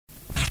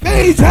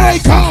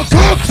DJ Carl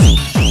Cox.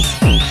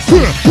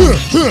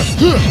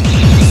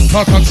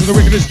 Carl Cox to the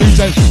wickedest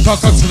DJ. Carl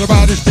Cox to the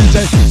baddest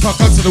DJ. Carl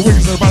Cox to the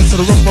wickedest, to the baddest, to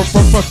the rough,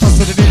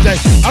 to the DJ.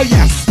 Oh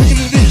yeah,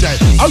 wickedest DJ.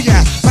 Oh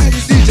yeah,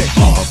 baddest DJ.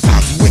 Carl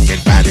Cox,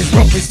 wicked, baddest,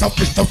 roughest,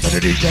 toughest, to the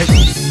DJ.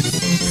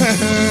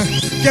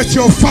 Get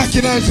your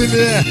fucking hands in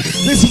there.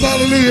 This is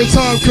Hallelujah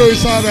Time Crew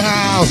inside the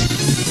house.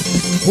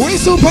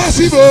 Whistle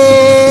possible.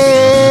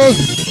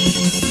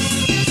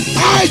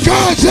 I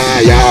can't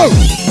tell you.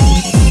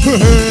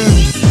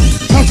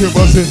 Talk your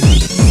buzzing.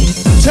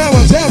 Tell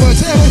me,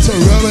 to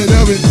rub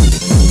it.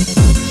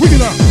 We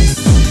get up.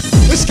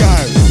 This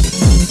guy.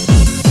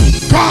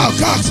 Carl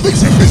Cox,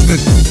 mixing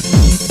business.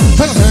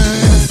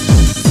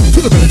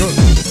 To the pinnacle.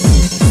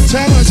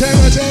 Tell me.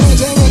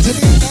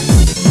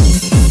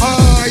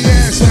 Oh,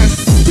 yes, man.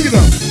 Pick it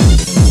up.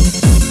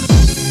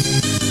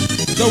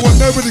 Don't want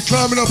nobody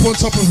climbing up on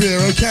top of here,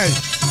 okay?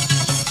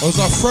 Or else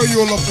I'll throw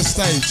you all off the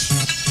stage.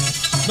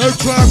 No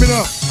climbing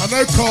up. I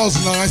know Carl's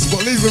nice,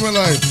 but leave him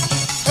alone.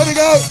 There we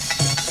go.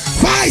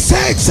 5,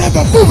 6,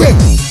 7, move it.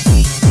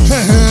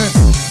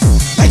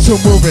 Like to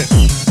move it.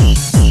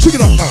 Check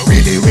it up now.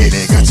 Really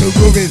got to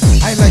move it.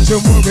 I like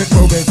to move it.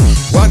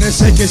 Wanna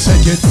shake it.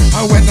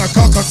 And when the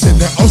Carl Cox in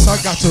there, also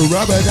got to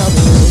rub it up.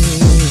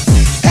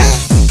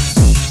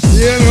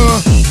 You know,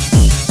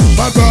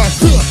 my God,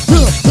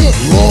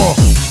 raw,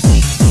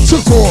 to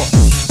core,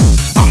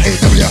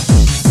 R-A-W,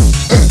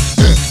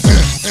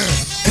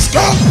 it's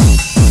go,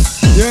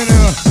 you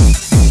know,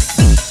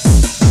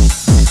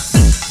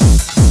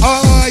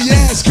 oh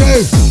yes, go,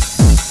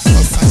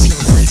 I'm fancy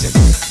and crazy,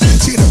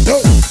 see them,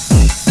 no,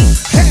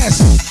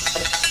 yes,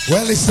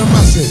 well it's the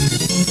massive,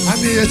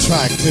 I'm the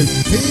attractive,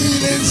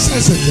 feeling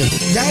sensitive,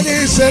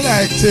 getting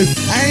selective,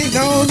 ain't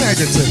no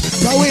negative,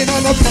 going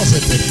on a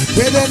positive,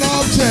 with an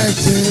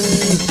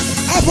objective.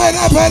 Up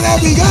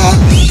and we go.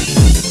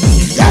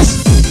 Yes.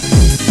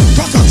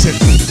 Cock-coxing.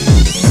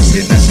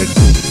 That's it.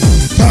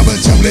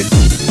 Tumbling.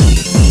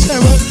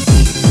 Come on.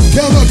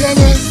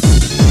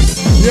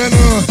 You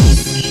know.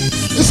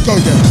 Let's go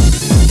again.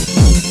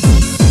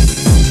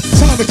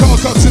 Time the Carl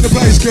Cox in the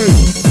place, crew.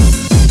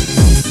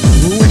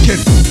 Wicked.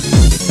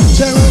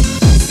 Jammer.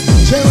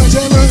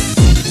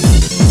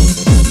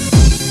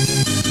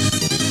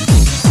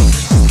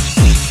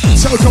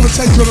 So come and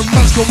take on a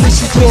magical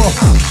mission tour.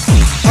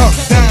 Up,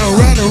 down,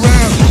 round and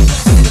round.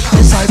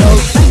 Inside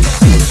out,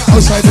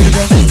 outside in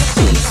again.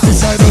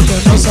 Inside out,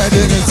 then outside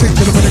in and take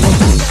to the pinnacle.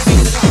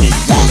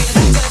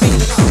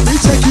 We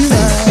take you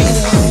there.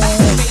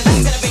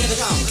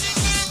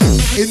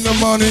 In the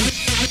morning,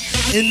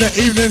 in the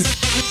evening,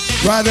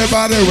 right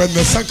about it when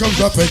the sun comes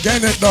up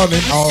again at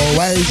dawning.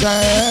 Always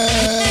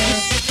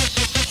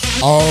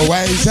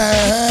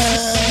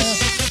there.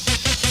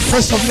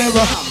 First of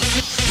never,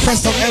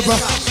 first of ever.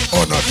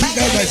 Oh no, keep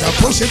the legs and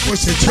push it,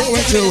 through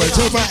it,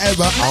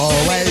 forever,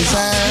 always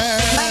there.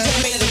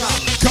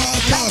 Carl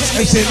Cox,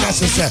 everything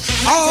necessary,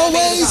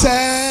 always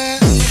there.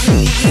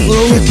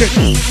 We're wicked.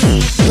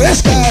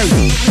 Let's go.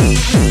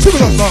 To the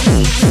one now.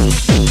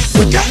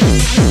 Wicked.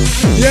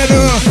 Yeah, no.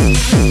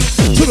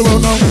 To the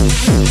one now.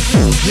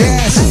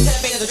 Yes.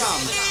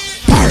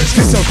 Paris,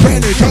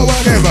 schizophrenic or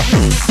whatever.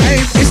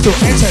 Aim is to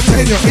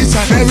entertain you each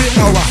and every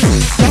hour.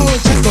 Don't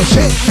check no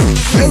shit.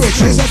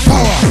 Lyrics is a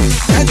power.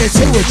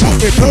 Anything we talk,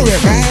 we prove it,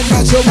 man,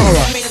 not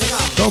tomorrow.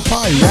 Don't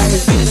party right,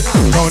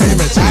 don't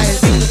imitate.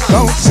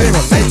 Don't seem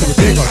late to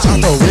be big or talk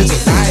no with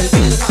tonight.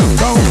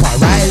 Don't party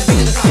right,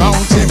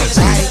 don't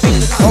imitate.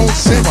 Don't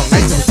seem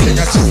late to be big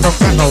or talk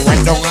no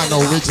right, don't got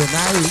no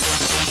originality.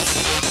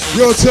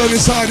 Your turn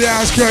inside the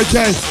house,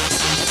 okay?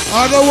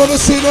 I don't want to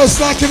see no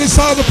slacking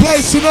inside the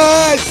place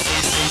tonight.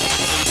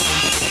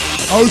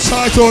 Hold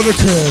tight on the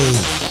crew.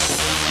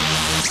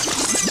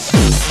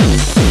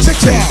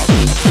 Check it out.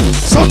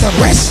 South and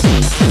west.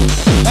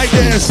 Like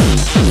this.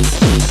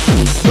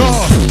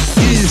 North,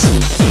 east,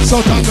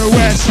 south and the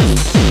west.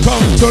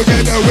 Come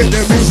together with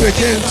the music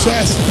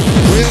interest.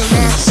 We'll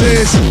not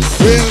cease,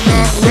 we'll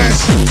not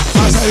rest.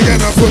 As I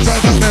gonna put out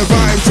the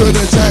vibe to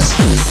the test.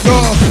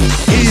 North,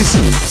 east,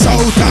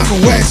 south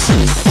and west.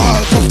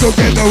 All come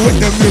together with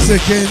the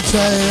music interest.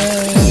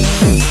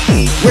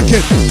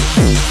 Wicked.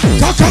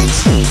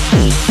 Cock-cox.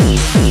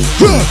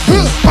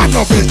 Bad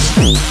no bitch.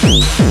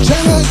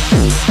 Come on.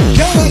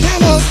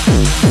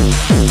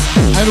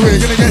 And we're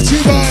gonna get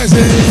you boys in.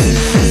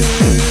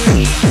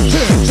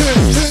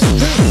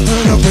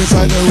 And up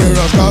inside the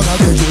warehouse, I'll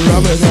get you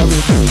rubber.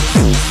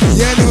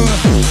 Yeah, no.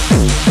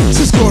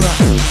 Ciscona.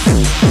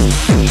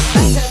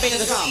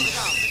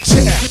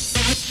 Yeah.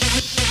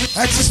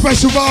 That's a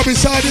special vibe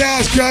inside the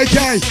house,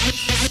 okay?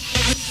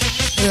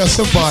 Yeah,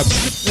 some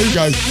vibes. There you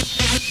go.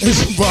 There's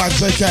some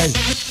vibes, okay?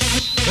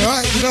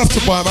 Alright, you don't have to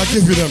buy them, I'll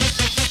give you them.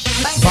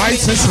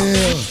 Vibes is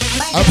here.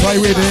 I play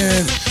with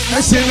it. I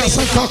say that's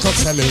some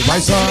cocktail.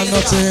 Vibes are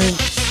nothing.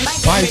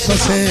 Vibes are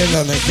saying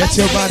and get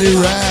your body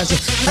right.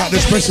 Got the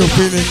special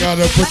feeling,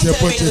 gotta put your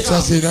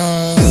trust in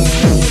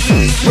us.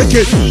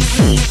 Wicked.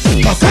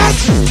 Cut.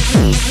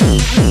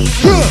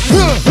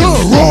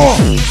 Raw.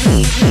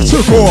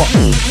 Took raw.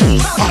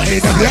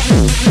 R-A-W.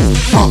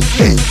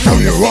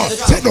 Raw.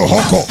 Take no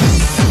honko.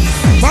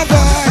 My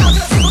bad.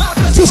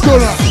 Just go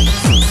now.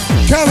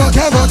 Come on.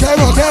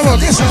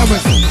 Get some.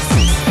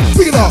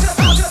 Pick it up.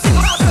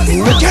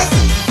 Wicked.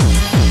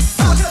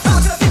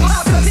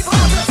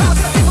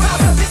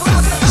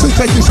 So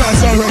take your side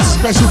direct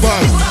special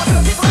vibe.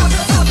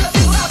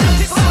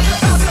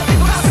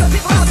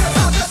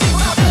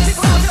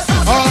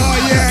 Oh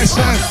yes,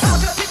 man.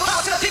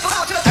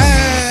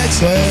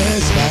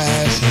 Excellent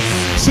smash.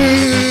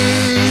 Supernatural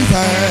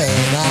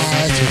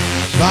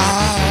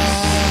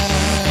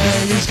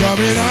vibe is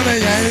coming on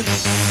again.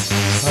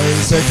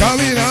 It's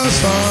coming on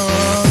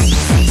strong.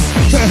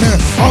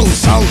 Oh,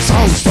 so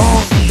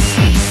strong.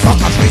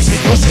 Fuck us, makes it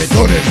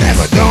good and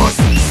never done.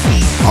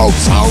 Oh,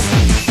 so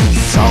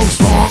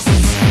strong.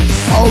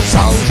 Oh,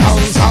 so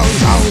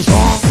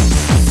strong.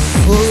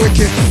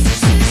 Wicked.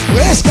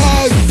 Let's go.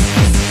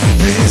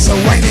 It's a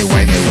whiny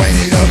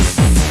up.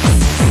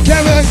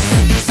 Kevin.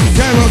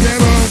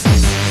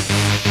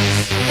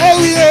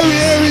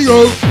 Here we go.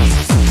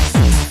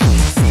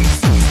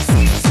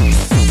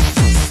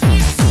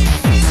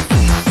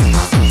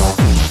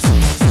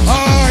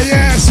 Oh,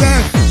 yeah,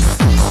 son.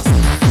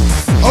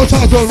 I'll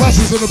talk to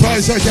Russians in the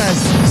place, okay.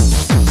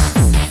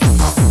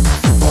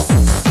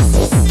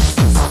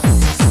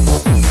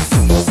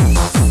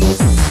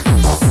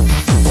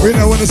 We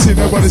don't want to see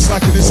nobody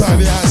slacking inside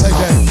the house,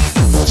 okay.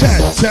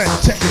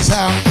 Check this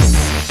out.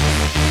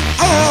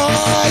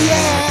 Oh,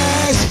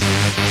 yes.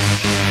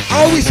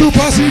 Are we too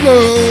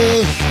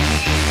possible?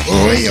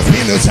 Oh, you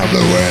feel the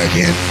trouble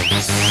working.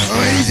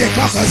 Oh, easy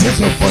cockers, it's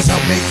up for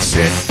some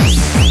mixing.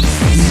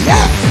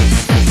 Yeah.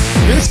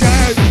 This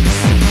guy.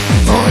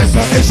 Oh, it's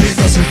not if she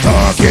doesn't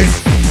talking.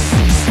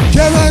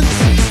 Come on.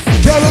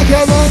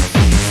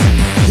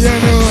 You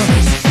know,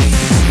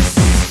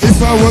 if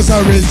I was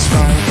a rich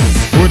man,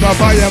 would I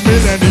buy a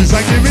millions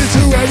and give it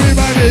to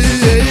everybody?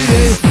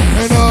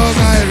 And all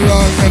night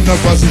long, and the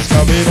bus is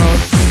coming on.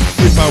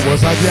 If I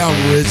was a damn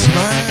rich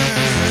man,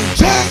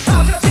 check.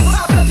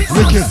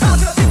 Wicked.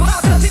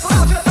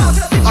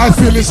 I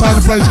feel inside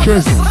the place,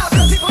 Chris.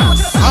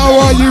 How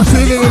are you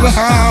feeling in the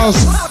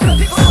house?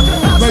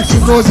 Make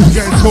some noise if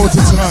you're getting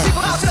tortured tonight.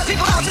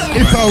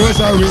 If I was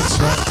a rich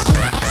man,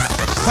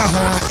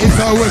 if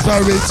I was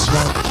a rich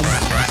man,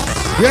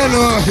 you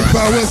know, if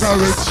I was a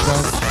rich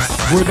man,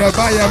 would I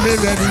buy a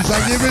millions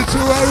and give it to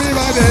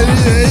everybody?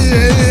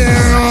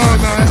 Oh,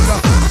 nice.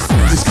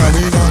 It's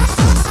coming on.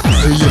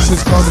 Yes,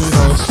 it's coming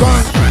on.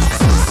 Strong.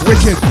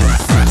 Wicked.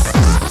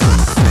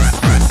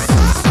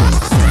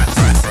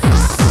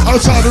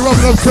 Outside the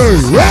rubbing up crew.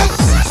 Well,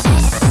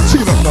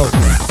 chicken up now.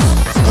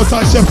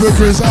 Outside Sheffield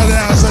crew inside the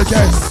house,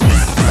 okay.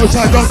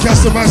 Outside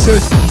Doncaster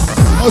Masses.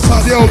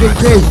 Outside the Oldham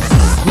crew.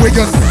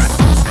 Wigan.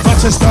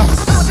 Manchester.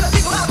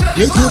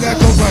 You could have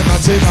come from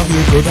Nottingham,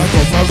 you could have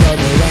come from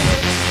Rotherham.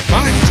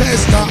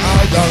 Manchester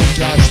or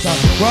Doncaster.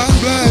 One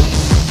blood.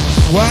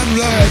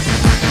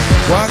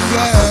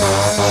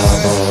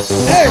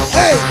 Hey,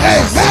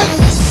 man.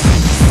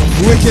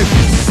 Wicked.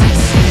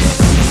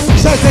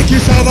 So thank you,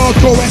 South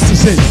Hardcore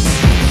Ecstasy.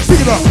 Pick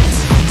it up.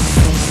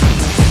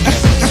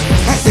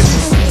 Like this.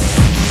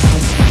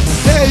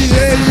 Yeah,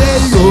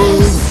 yo.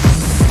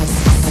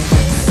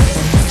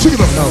 Pick it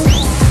up now.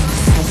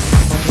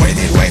 Wait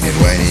it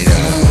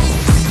up.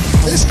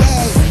 This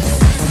guy,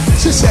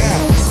 just out.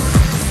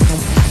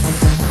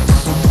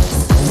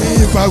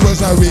 If I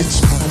was a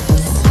rich man.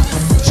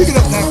 Pick it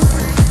up now.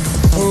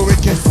 Oh,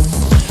 wicked.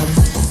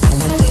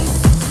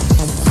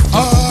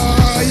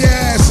 Oh,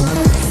 yes.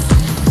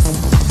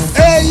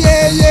 Hey,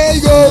 yeah,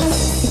 go.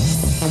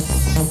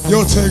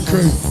 Your turn,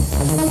 crew.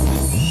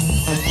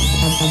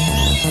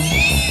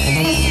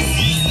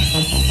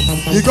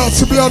 You got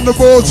to be on the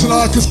board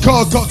tonight because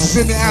Carl Cox is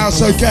in the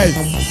house, okay?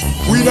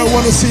 We don't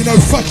want to see no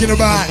fucking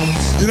about.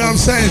 You know what I'm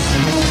saying?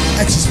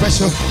 Extra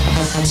special,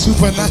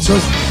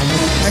 supernatural,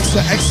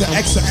 extra,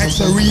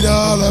 read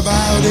all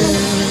about it.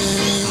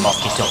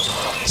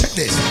 Check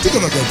this, take a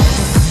look at it.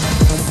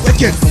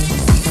 Wicked.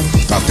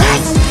 Come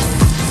down.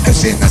 I've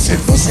seen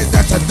nothing,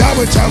 that's a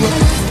double trouble.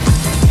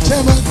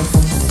 Come on.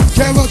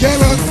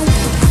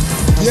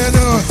 You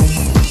know.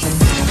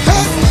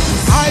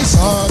 I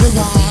saw the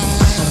light.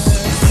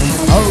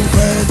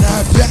 Open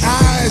up your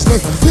eyes,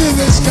 look to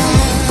the sky.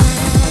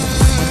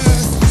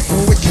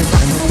 Wicked.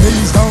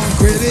 Please don't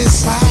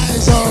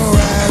criticize or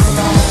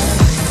analyze.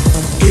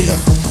 Either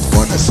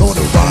wanna sort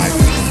of vibe.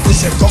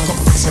 It's a cock-up,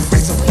 it's a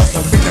piece of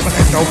butter, big never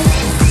let go.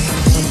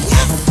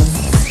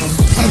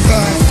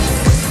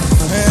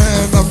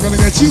 And I'm gonna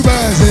get you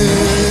buzzing.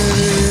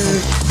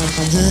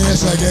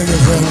 Yes, I get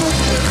it, brother.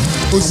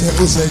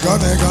 Usse,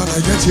 gonna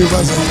get you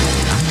buzzing.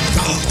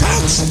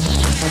 Dogs,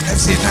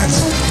 MC Nats.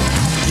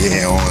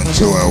 Yeah, on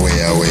tour, we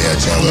are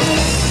trouble.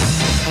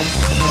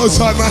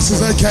 Outside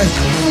Masters, okay.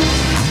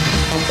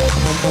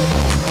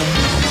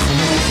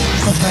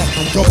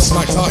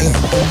 Gobsmacked, aren't you?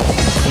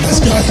 Let's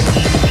go.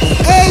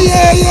 Hey,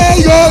 yeah,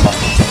 go.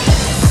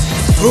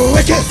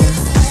 Wicked.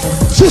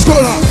 She's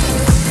going on.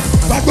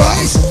 Bad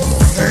boys.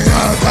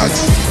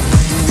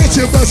 Get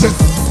your buzzing.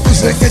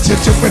 Listen, get your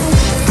jumping.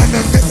 And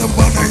then get them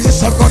on. And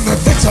yes, I'm gonna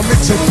get some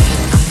mixing.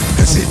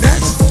 And see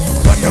next.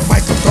 On the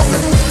mic I'm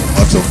talking.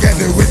 All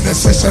together with the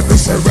session.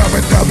 This is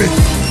Robin Dubbin.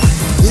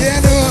 Yeah,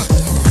 no.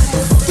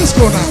 Let's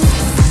go now.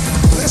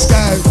 Let's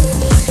go.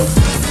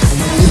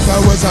 If I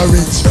was a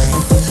rich man,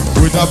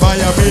 would I buy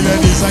a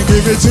millions and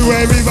give it to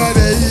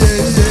everybody? Yeah,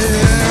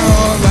 yeah.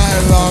 All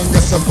night long.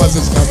 Got some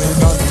buzzers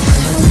coming on.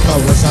 If I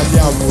was a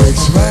damn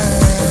rich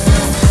man.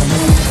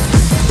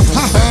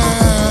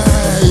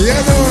 You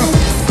know,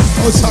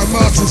 St.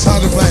 Martin's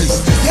out of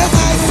place. You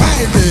might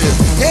find me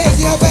in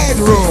your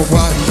bedroom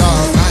one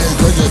dark night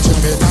when you're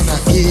chipping on a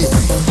key.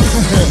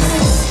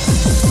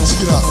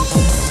 Check it out.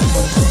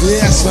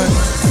 Yes, man.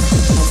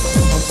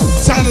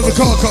 Sound of the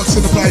Corcocks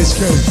in the place,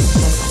 crew.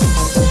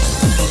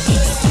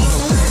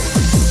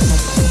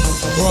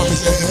 What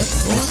is it?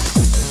 What?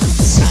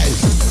 Safe.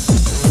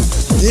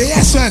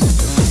 Yes, man.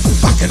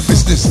 Back in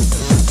business.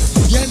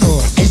 You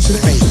know, A to the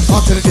A,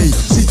 R to the D,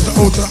 C to the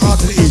O to the R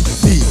to the E,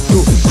 D,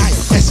 U, I,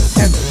 S,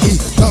 M, E,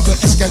 double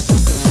S, K.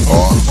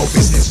 All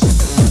business,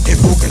 in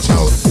full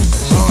control.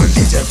 On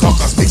DJ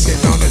Focus, mix it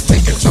on and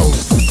take control.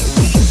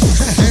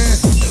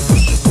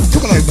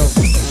 Come on, now.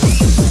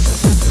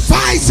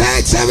 5,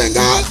 6, 7,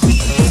 go.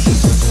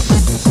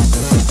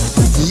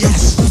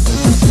 Yes.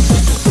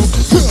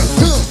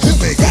 Here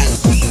we go.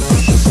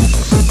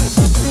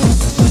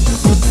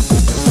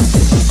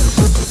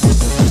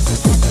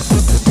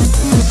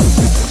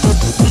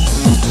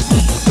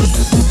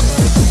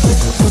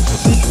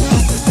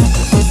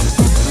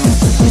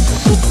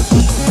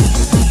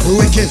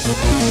 Wicked.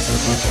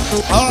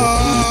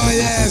 Oh,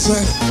 yes,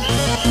 man.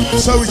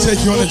 So we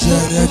take you on a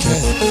journey,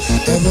 okay?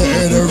 Ever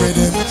heard a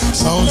rhythm?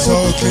 Sounds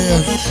so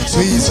clear.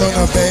 Sweet on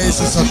the bass,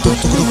 it's a tuk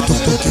tuk tuk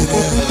tuk tuk in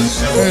there.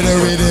 Heard a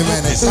rhythm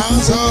and it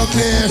sounds so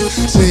clear.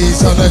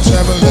 Sweet on the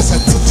treble, it's a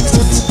tuk tuk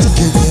tuk tuk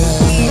in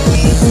there.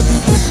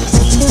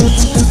 Tuk tuk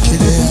tuk tuk in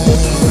there.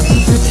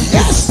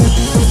 Yes!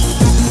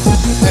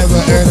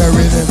 Ever heard a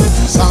rhythm?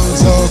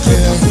 Sounds so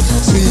clear.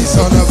 Sweet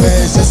on the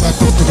bass, it's a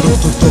tuk tuk tuk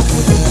tuk tuk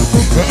in there.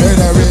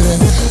 Heard a rhythm,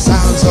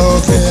 sounds so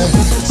clear.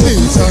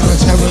 Sweet on the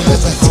treble,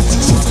 it's a tuk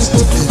tuk tuk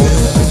tuk in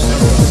there.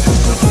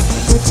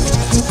 Tuk tuk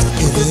tuk tuk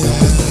in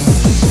there.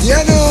 You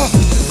know,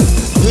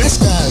 let's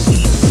go.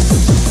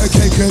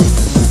 Okay, cool.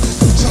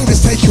 So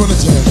let's take you on a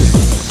journey.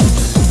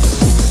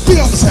 Big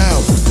up the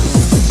sound.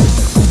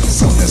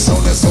 Sound the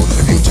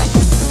future.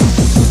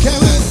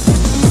 Come on,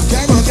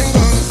 come on, come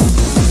on.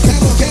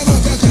 Come on, come on,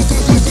 come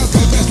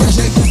on, smash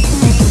it.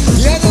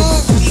 You know,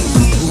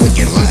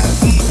 wicked loud.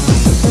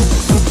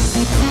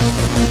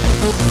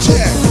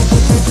 Check.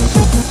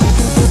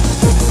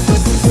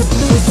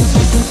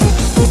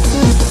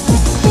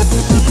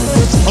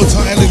 Hold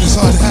tight, Ellen,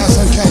 inside the house,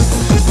 okay?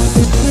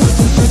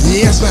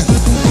 Yes, man.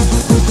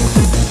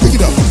 Pick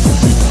it up.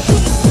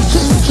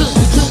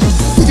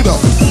 Pick it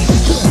up.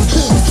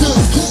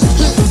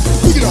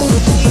 Pick it up.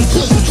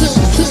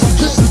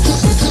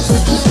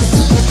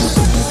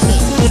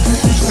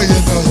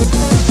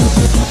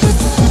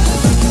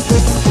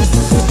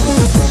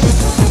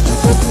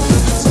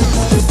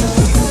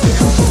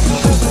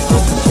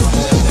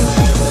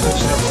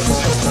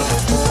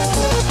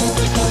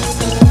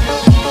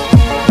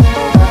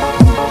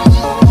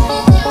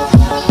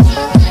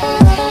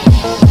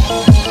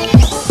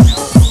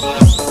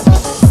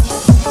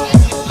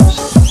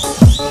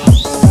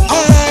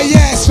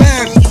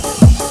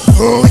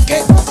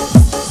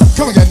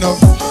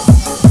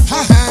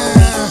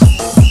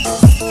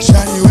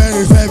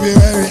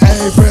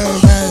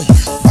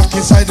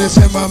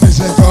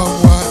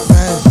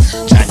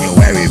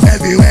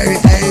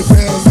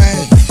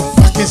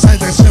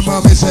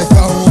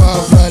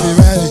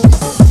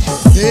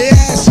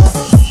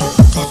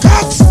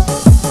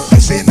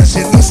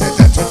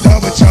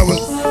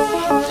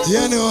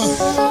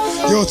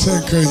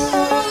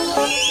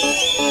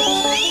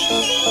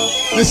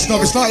 Listen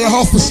up, it's like you're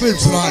half asleep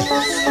tonight.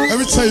 Let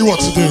me tell you what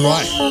to do,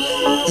 right?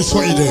 This is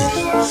what you do.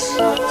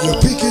 You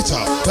pick it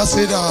up, that's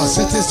it,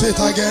 set it straight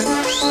again.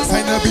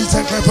 Find the beat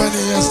and clap on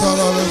it and start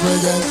all over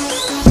again.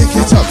 Pick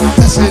it up,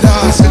 that's it,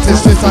 set it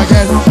straight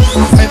again.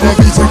 Find the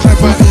beat and clap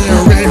on it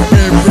and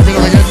rip it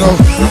up again, no.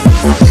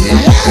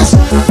 Yes!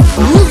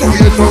 Rip it up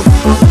again, no.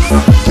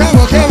 Come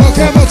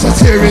on, to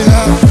tear it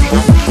up.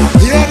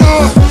 You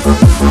know,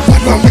 I'm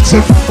not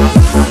mixing.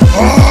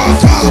 Oh,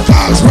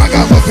 dogs,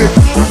 ragamuffin.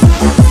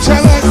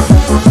 Come on.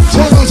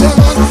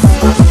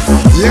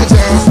 Yeah,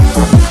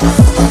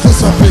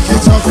 just pick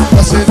it up,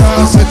 that's it,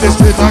 set it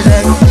straight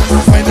again.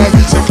 Find the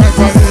beat and clap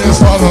on it and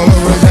start all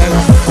over again.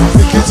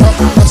 Pick it up,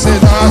 that's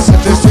it,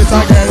 set it straight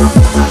again.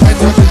 Find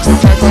the beat and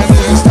clap on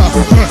it and start.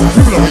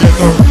 People over again,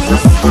 no.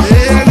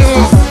 Yeah, no.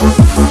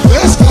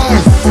 Let's go.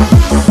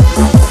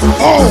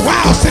 Oh,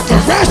 wow, take the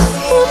rest.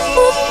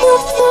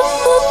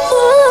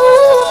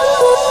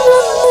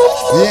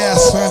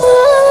 Yes, man.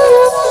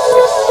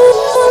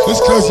 Let's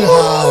close your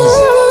eyes.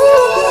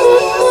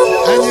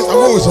 I'm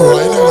always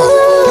alright, you know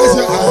that. Close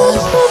your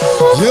eyes,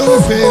 you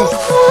will feel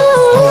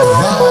all the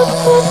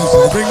vibes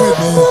you bring with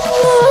me.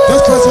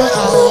 Just close your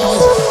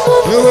eyes,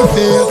 you will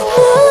feel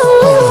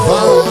all the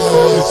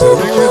vibes you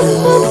bring with me.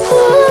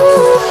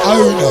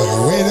 Oh no,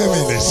 wait a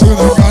minute, soon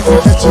I'm gonna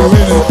get you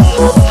in it.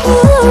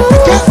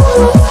 Okay,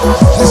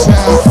 let's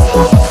now.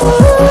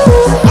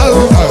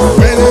 Oh no,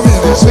 wait a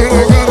minute, soon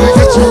I'm gonna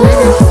get you in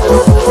it.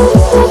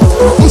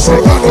 Who's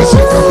gonna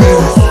take a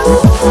minute?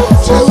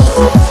 Chill,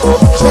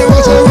 chill,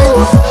 chill.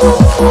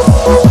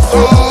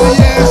 Oh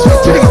yes, we're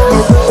taking up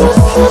now.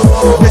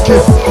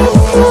 Wicked,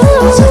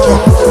 take it.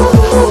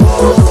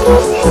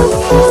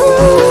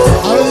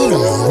 Oh no,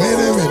 wait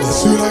a minute,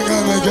 soon I'm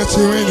gonna get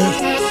you in it.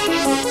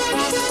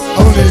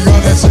 Only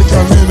gonna take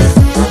a minute.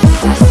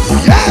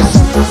 Yes!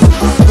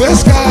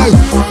 Let's go!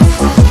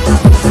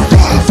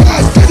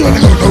 Guys, get you in the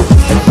go.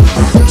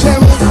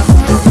 Camel,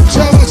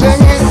 camel,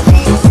 camel.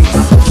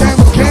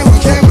 Camel, camel,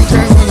 camel,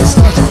 camel. Let's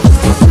start.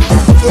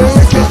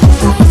 Okay.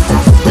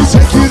 We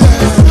take you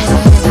there.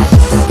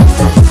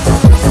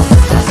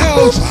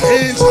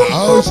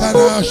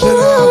 International.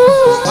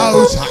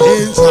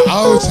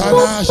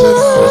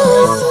 International.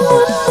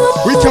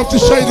 We come to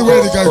show you the way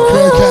to go,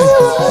 okay?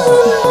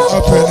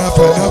 Up and up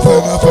and up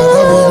and up and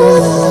up we go.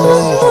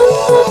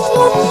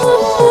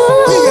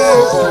 We go.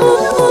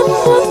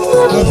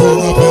 Up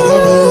and up and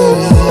up we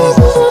go.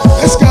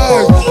 Let's go.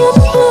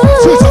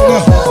 Switch up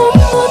now.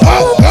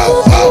 Up, up,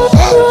 up,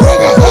 up,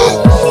 bring it up.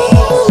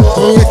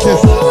 Oh, wicked.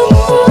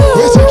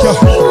 Where's it go?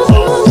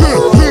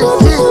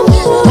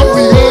 Up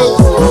we go.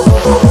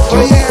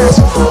 Oh yes.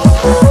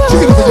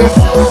 Take it up again.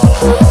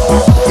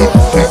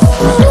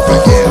 Up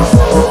again.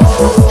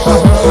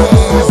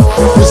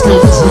 Let's go,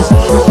 let's go.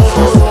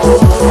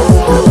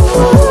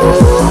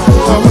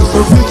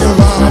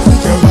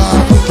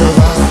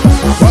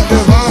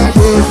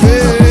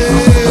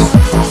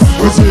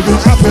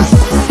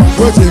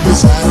 What if it's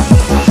sad?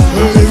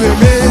 Live in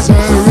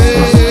misery.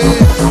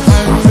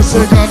 And we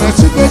say God that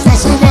you make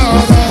us a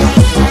mother.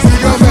 We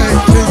gonna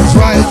make things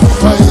right.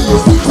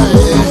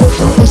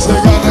 We say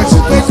God that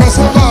you make us a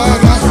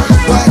mother.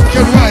 Black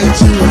and white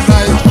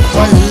unite.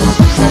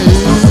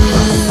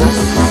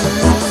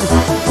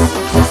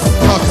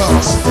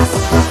 Knockouts.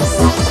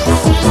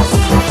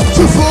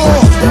 2,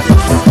 4.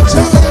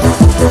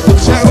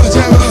 Jabba,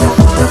 jabba.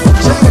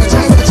 Jabba,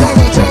 jabba,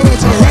 jabba, jabba,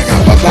 jabba. Rang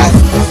up my back.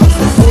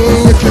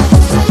 Oh, wicked.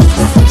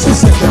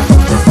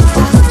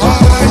 Oh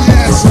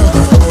yes,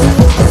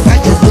 I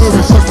can do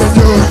it, so can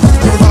do it.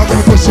 I'm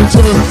gonna push it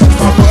through.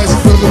 My boys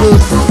are gonna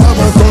lose. I'm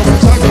gonna go and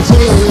jungle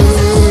too.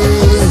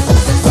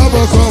 I'm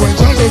gonna go and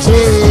jungle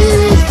too.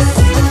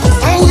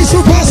 Are we so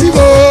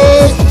possible?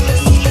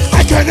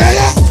 I can hear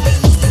ya.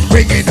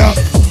 Bring it up.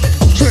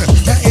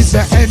 Is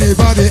there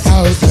anybody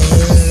out there?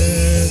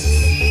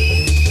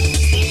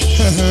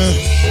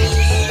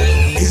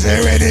 Is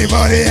there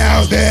anybody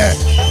out there?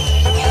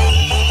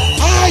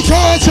 I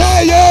can't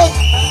tell you.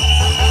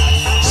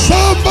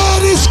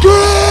 Somebody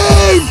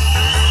scream!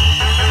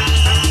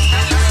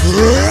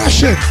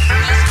 Russian.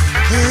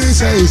 He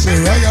say,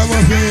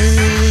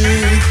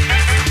 ragamuffin.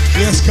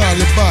 Yes, call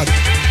you bad.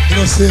 You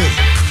know, say,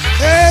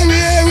 here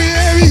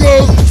we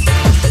go.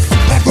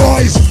 Bad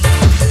boys,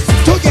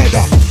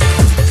 together.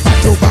 Back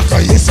to back,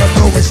 yes or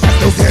no, it's not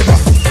together.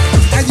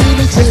 And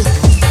unity,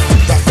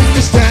 that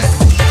understand.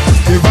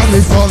 The one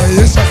we follow,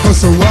 yes, I go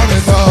so one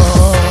and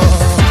all.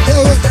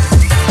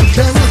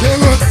 Camera,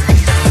 camera,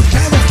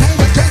 camera,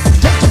 camera, camera,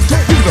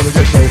 you gotta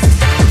get low.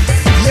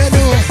 Yeah,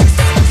 no,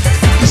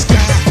 this guy,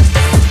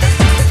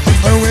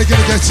 and we're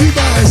gonna get you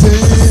guys in.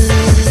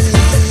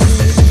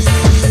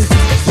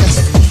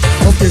 Yes,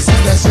 okay,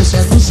 send that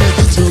session, who said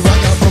it to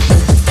rang up,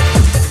 okay.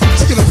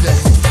 Take it up again.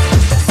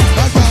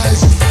 Bad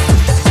guys.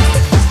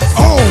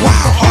 Oh,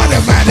 wow,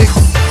 automatic.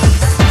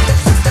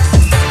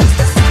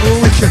 Oh,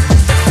 wicked.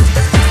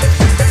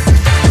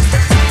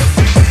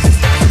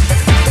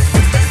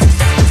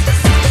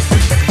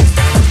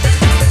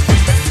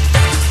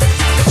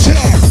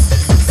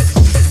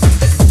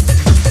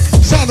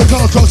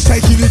 Clocks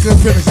taking you to the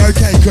finish,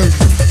 okay, cool.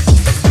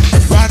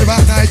 Round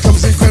about night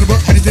comes incredible,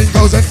 anything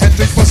goes and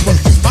anything possible.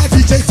 My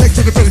DJ take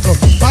to the pinnacle,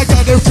 my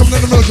God, they're coming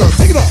in the middle, go,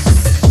 take it off.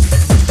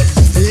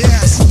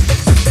 Yes.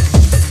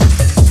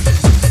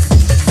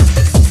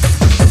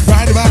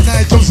 Round about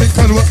night comes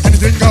incredible,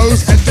 anything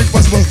goes, anything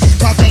possible.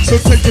 Top got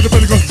so take to the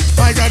pinnacle,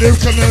 my God, they're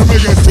coming in the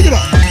middle, go, take it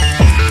off.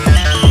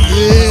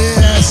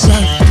 Yes,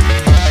 son.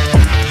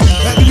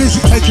 Let the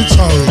music take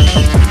control.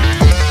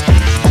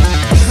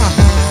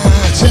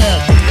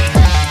 Yeah.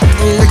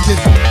 Wicked.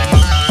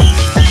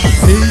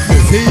 Feed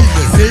me,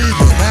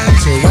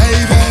 mental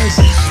ravers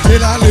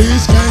till I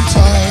lose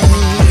control.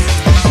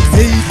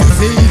 Feed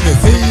me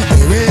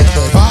with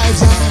the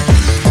vibes on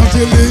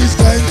until you lose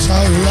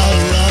control.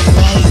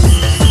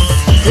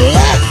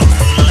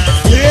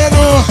 Yeah,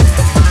 no.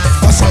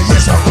 I say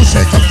yes, I will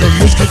shake up to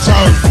lose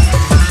control.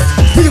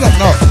 Pick it up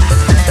now.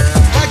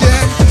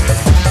 Again.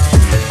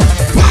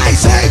 5,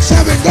 6,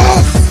 7, go.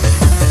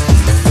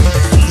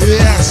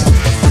 Yes.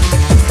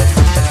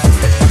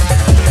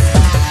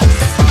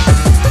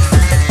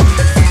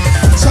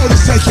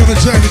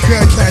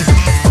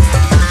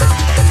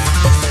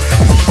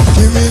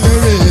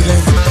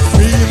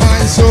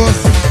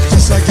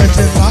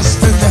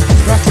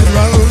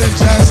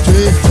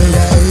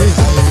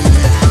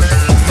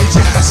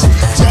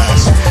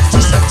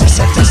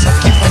 Just a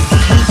keep on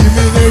give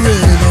me the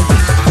rhythm,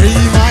 free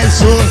my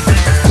soul.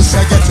 Just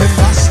a getting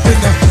lost in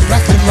the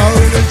rock and roll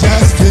and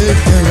just keep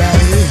the right.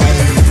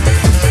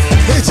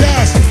 Hey,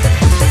 just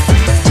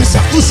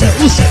a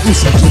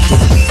usa, tutu.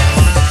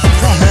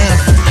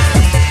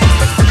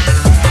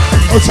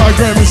 Outside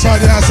Graham inside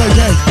the outside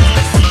game.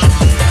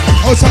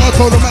 Outside I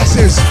told the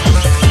masses.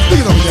 Pick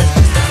it up again.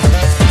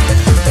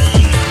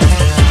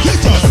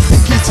 Get up,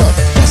 pick it up.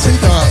 That's it,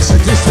 dance.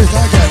 And this is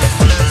again.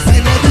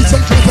 Ain't no beat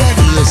and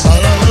company. It's all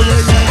over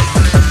again.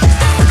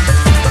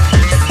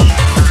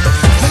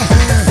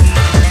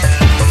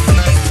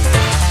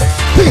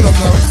 Pick it up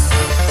now.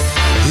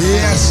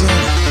 Yes, sir.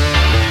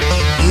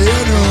 You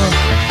know.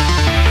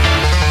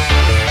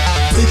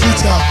 Pick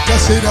it up.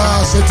 That's it,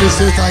 dance. And this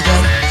is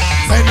again.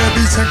 Ain't no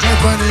beat and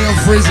company. I'm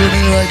freezing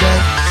here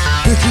again.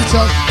 Pick it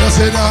up, that's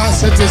it, I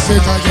said this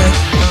it again.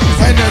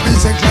 Find the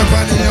beats and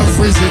company, I'm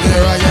freezing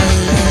here again.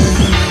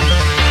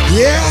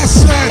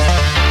 Yes, man.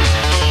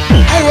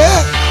 Hey,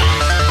 well.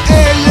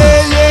 Hey,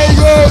 yeah,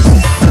 go.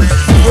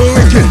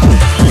 Wicked.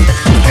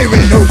 Hey, we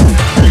know.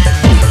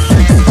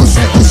 Who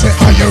said,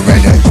 are you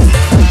ready?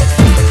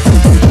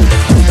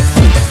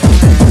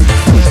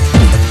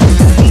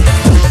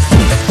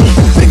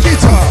 Pick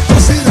it up,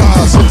 that's it,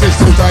 I said this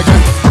it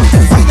again.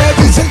 Find the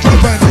beats and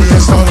company,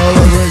 it's all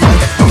over again.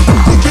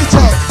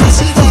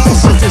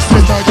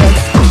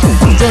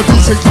 The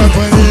beats and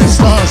company,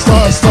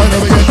 start,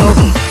 never get no.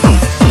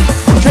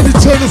 Can you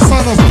turn the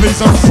fan off,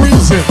 please? I'm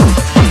freezing.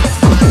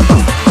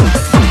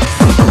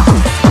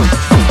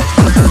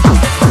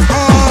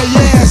 Oh,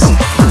 yes.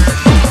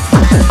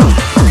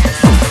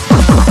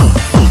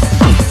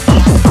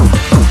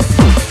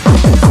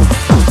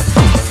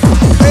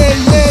 Hey,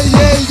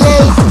 yeah, go.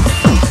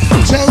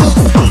 Chairman.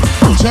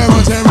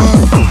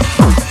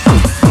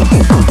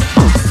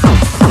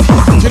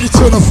 Can you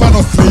turn the fan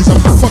off, please? I'm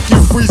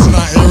fucking freezing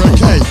out here,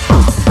 okay?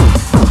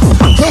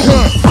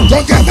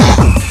 Don't get mad,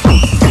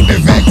 get me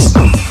vexed,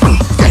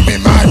 get me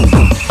mad.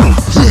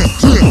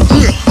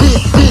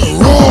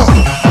 Raw,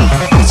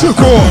 too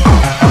cool.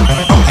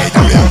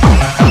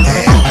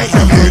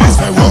 AW, this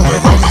my world,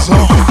 we're running so.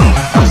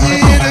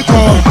 In the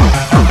car,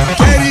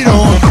 get it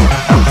on.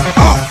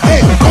 Oh,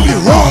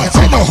 AW, raw,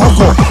 take no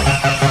hardcore.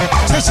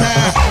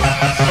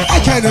 I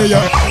can't hear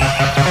you.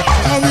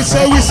 And we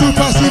say we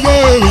super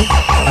baby.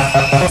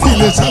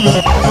 Feel it,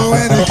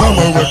 when they come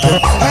and work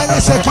it. And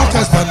that's a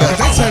caucus panda,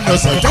 that's a no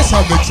sir, that's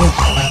how make sense.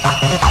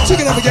 Check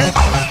it up again.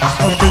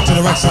 I'm going to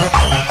the right side.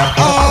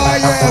 Oh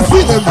yeah,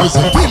 feel the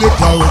music, feel it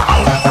power.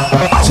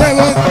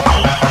 Chairman.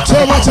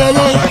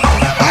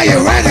 Are you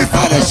ready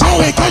for the show?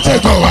 We got to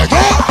go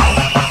again.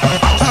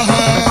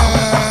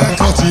 Haha,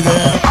 caught you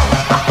there.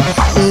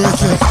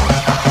 Okay.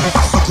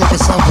 I'll go for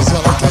sample, so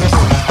I'll take it.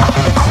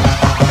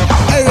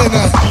 Hey,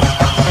 Rena.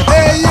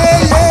 Hey, yeah.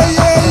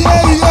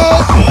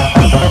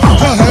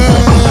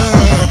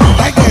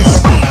 Like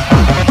this.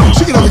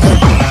 Check it up again.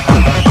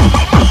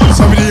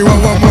 Somebody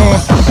want one more.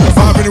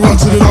 5 minutes one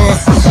to the door.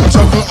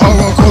 Jungle, I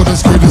want cold and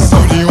screw this.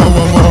 Somebody want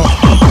one more.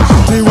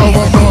 Do you want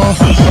one more?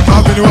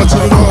 5 minutes one to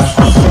the door.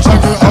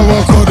 Jungle, I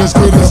want cold and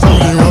screw this.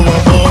 Somebody want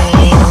one more.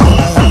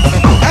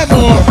 And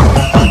more.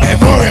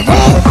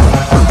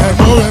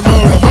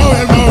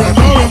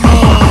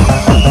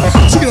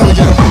 Check it up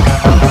again.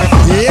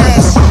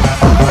 Yes.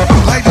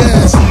 Like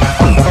this.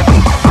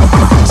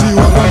 Do you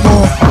want one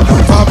more?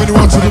 5 minutes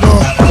one to the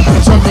door.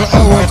 Jungle, I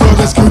want cold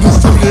and screw this.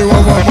 Somebody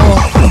want one more.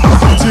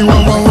 Do you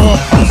want one more?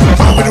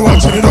 5 minutes one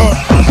to the door.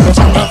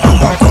 Jungle, I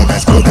want cold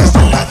and screw this.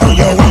 I think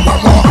you want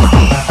one more.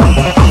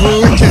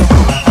 Wicked.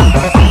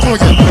 Come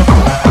again.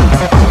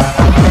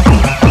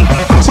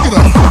 Check it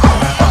out.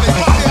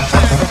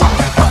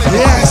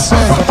 Yes,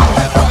 sir.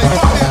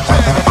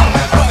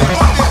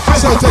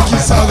 So take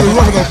inside the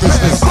rubbing up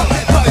business.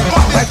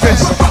 Like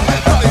this.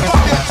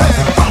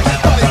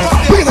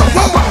 Pick it up,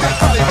 go.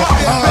 Oh,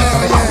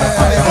 yeah.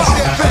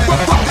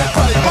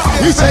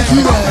 We take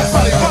you there.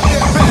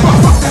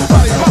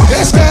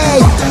 Let's go.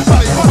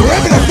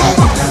 Wrap it up, go.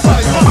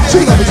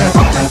 Check it up again.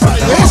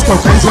 Let's go,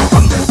 crazy.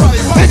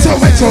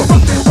 Mental.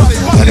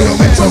 Anyone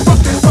mental.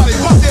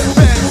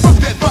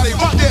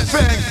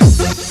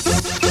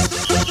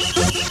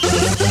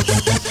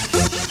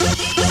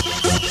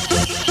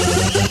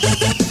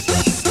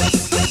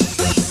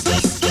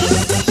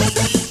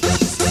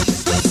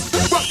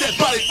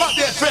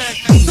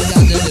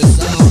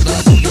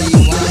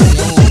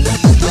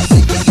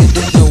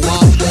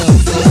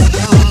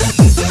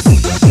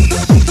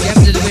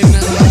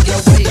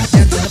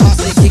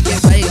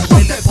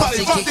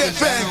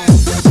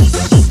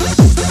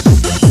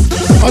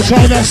 I'll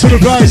try that sort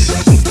of price.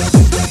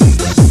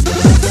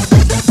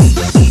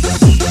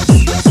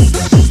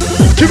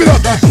 Give it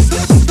up, man.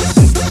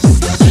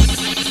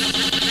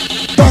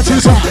 Back to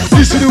the south,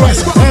 east to the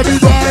west, every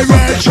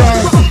direction.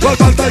 Well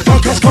done, my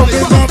podcast coming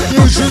up,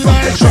 music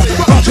direction.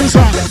 Back to the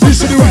south,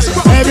 east to the west,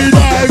 every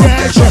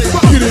direction.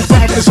 Get it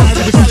back to the side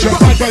of the future,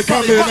 back by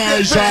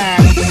combination.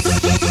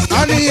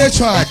 Honey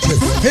attractive,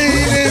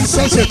 feeling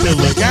sensitive,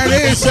 we got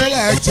it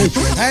selective.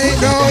 Ain't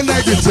no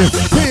negative,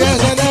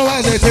 fears are no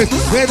positive,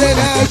 with an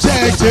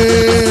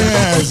objective.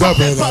 Hands up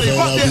and up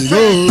and up we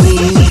go.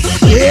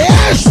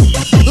 Yes!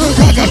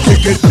 Kaka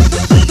kick it.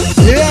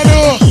 Yeah,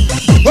 no.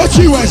 What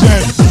you was, man?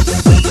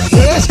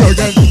 Yeah, let's go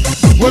again.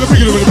 What a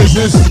big with the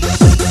business.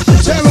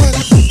 Seven.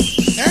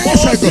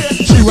 Yes, I go.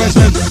 She was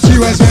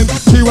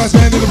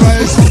man in the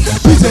place.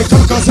 DJ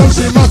Coco, some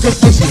she Marcus,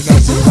 some she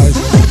not in the place.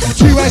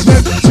 She was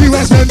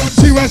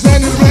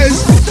man in the place.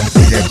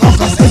 DJ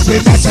Coco, some she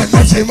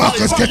not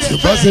Marcus, get you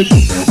buzzing.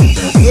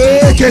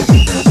 Okay.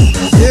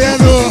 Yeah,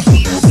 no.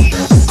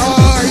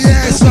 Oh,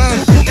 yes, man.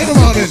 In the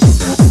morning.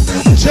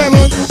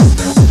 Seven.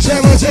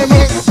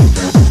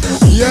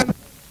 Yeah.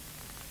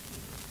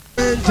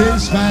 Into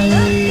space.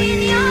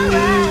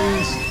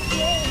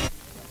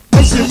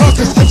 MC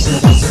Marcus,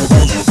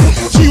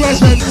 she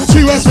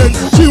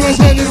was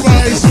men in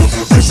rise.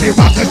 MC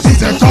Marcus,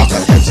 DJ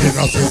Cocker, MC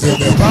Marcus in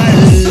the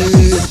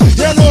rise.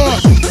 Yeah, no.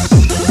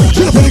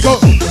 To the pinnacle.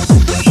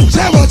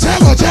 Tell,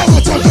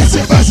 get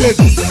your buzzing.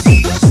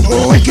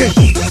 Oh, wicked.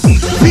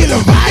 Feel the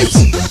vibes.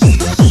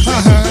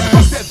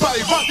 Rock that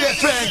body, rock that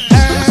thing.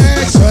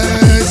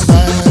 Express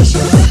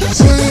fashion.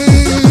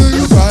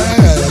 Supernatural.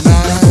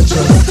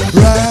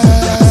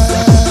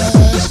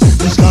 Rush.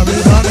 It's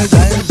coming on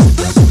again.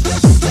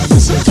 And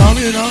it's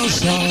coming on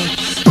strong.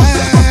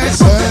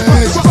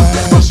 Express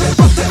fashion.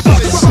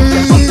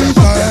 Supernatural.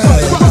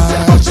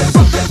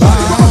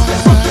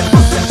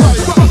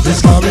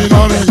 It's coming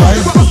on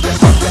again.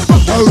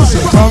 Oh, it's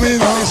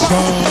coming on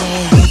strong.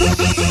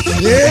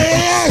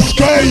 Yes,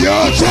 girl,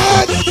 your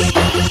turn.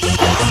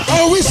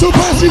 Oh, we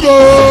supposed to go.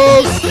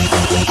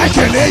 I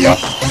can hear you.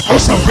 Oh,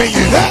 so bring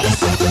it up.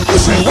 You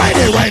say, wind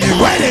it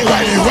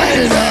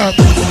up.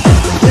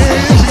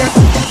 Yes, you got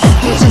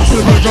to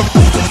the back up.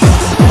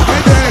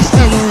 And there's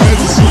never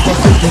ready super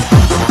people.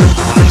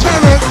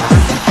 Channel.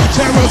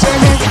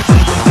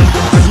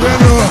 You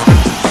know.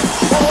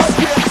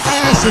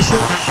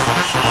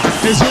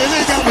 It's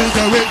really got me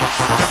going.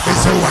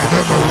 So I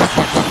don't know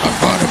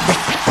what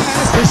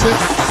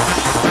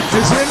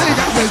it's really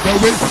got me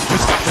going.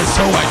 It's got me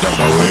so I don't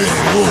know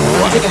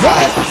what it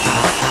was.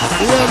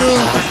 Yeah, no.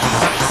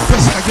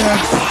 This again.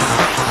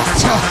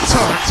 Cha.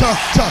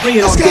 Bring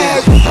it on, Sky.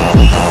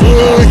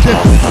 Wicked.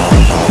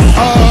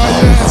 Oh,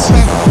 yes.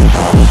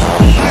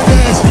 And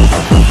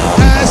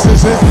this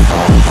is it.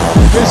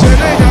 It's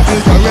really got me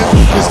going.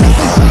 It's got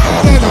me so I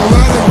don't know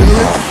what I'm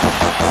doing.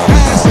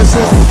 This is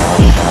it.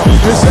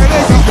 It's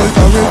really got me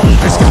going.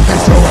 It's got me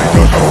so I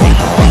don't know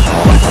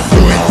what I'm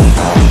doing.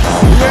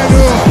 Yeah,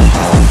 no.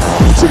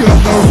 Check it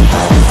out now.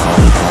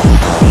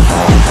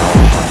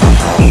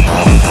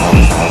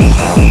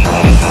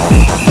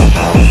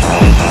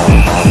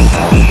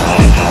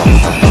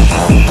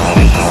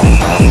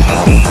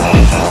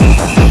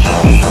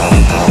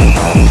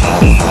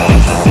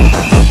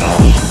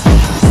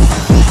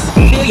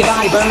 Feel your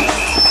body burn.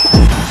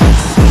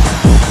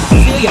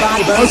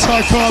 That's how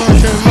I call it.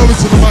 Okay, love it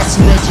to the maxi,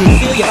 Reggie.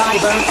 Feel your body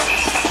burn.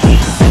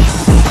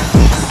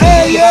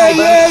 Hey,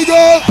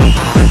 go.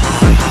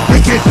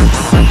 Wicked.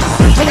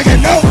 Come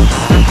again, no.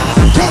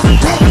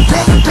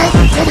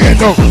 Come again,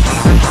 no.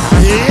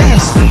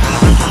 Yes.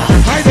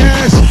 Hi,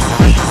 Dash.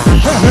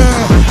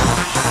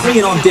 Bring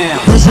it on down.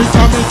 Cause we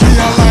come into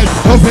your life.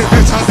 Hope it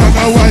gets out on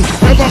our way.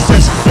 Never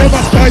stress,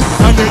 never fight.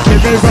 And they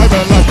keep me by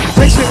my life.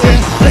 Takes me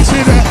there, takes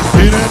me there.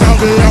 In and out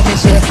the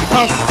atmosphere.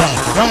 Up, down,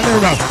 round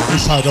and round.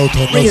 Inside out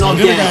on bring it on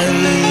down.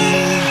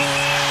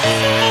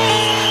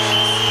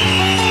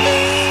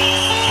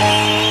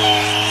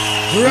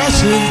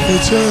 Rushing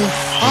picture,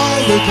 all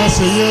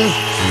because of you.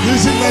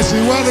 Music makes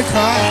me wanna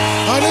cry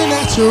on a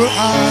natural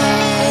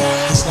eye.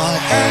 It's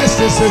like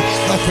ecstasy,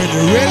 like when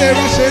you're really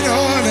rushing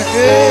on the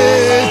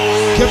edge.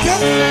 Keep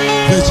that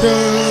picture.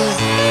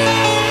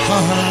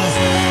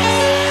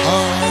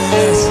 Oh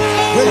yes,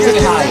 when you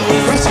get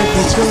rushing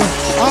picture,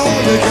 all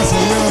because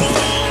of you.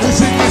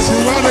 Music makes me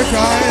wanna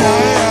cry.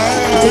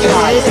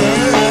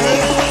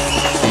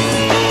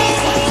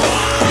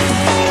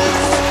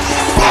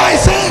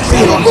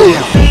 Bring it on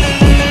down.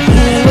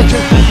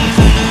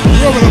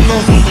 Rub it up, no.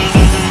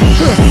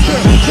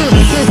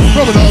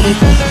 Rub it up,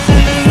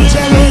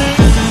 Tell her.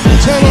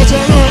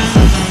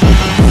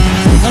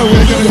 And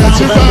we're gonna get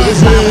you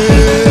buzzing.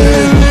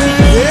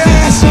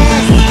 Yes,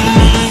 man.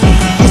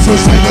 That's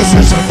what's like the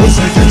session. We'll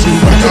say get you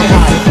back up.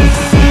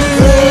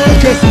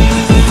 Okay.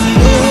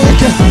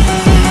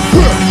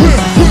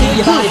 Feel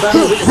your body burn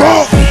with the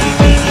Roll.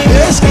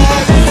 Yes,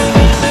 God.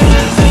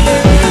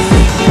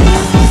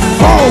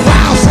 Oh,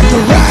 wow,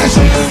 second rush.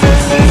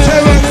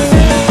 Seven.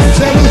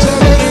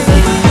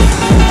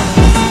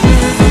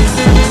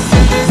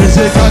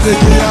 Music on the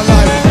key of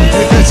life.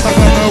 It gets up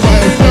on the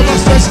way. Never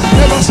stress,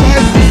 never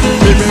slide.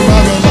 Keep me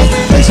moving up.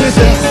 Takes me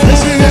there.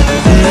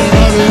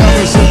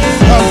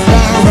 Up,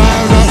 down,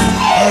 round, up.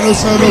 I know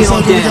so,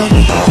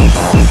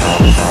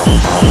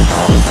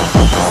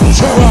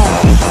 Check out.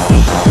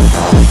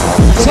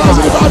 Sounds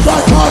of the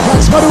bad car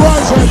cats. What do I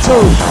say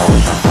too?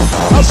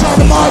 outside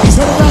the mic,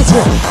 it's an answer.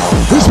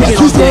 Respect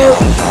you, bro.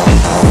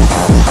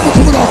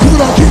 Come on,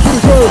 keep it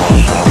good.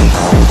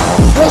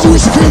 There's a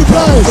whistle in the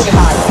place.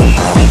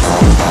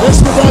 Let's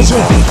be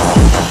dancing.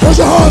 There's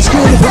a hard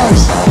school in the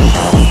place.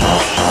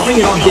 Bring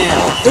it on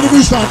down. In the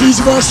freestyle,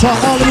 easy verse time.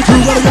 All of the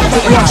crew, gotta get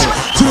that rush.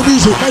 To the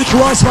music, make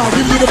you all smile.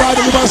 Give you the vibe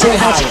and the verse so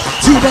much.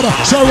 See better,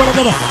 show one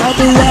another. I'm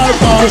the right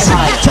boss.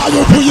 Try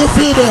to put your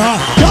feet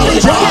behind. Come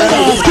and join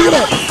us, give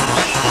it.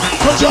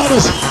 Come join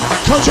us.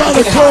 Come join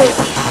the crew.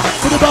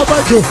 For the bad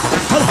Michael.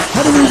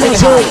 How do we get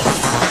to it?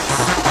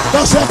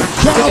 That's it.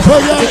 Can't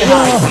forget it,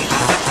 yeah.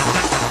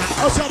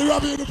 Outside the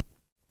Robbie in the...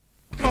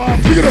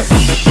 Look at it.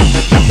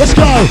 Let's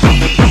go.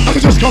 Let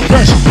me just come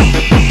fresh.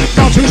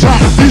 Down to the side,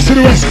 east to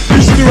the west,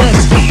 east to the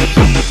west.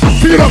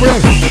 Pick it up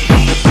again.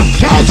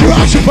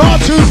 Counteraction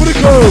part 2 for the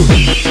crew.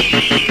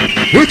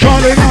 We're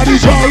calling out the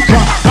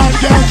Joker and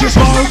ganja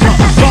smoker.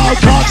 Wild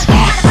cock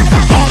spot,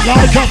 hot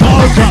like a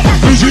poker.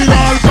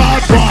 Original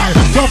bad boy,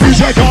 coffee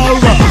take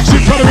over.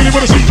 Sick for the minute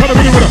with a sick for the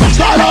minute with a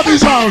style of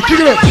his own. Kick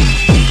it up.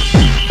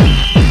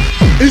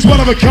 He's one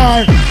of a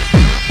kind.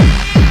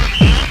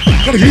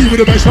 Gotta heat with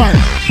the bassline.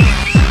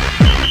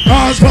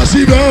 As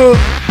possible.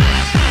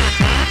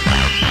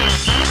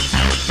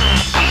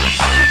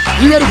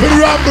 You ready for the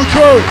Rumble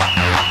crew?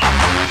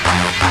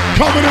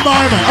 Coming in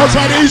my man,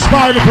 outside the East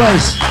Part of the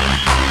place.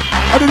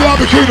 And the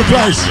barbecue in the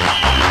place.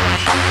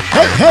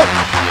 Hey, hey.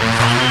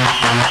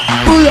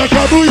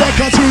 Booyaka,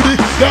 booyaka to the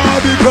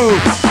barbecue.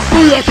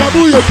 Booyaka,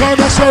 booyaka,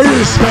 that's a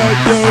respect,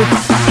 yo.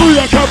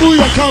 Booyaka,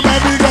 booyaka, man,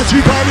 we got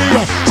you by the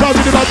way. Sounds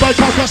in the bad by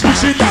Caucus, we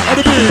sing that on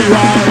the beat,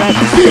 right?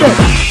 Get up.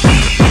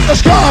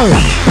 Let's go.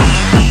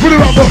 Put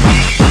it up,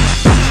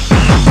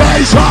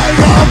 baseline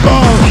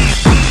rumble.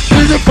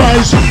 In the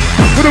face.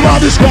 Put it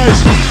around this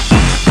place.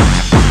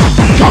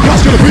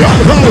 Caucus gonna be on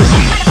the place.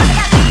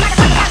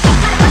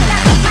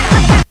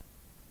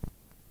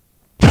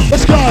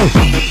 Let's go.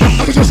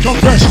 Let me just come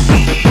fresh.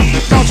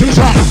 Down to the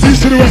top,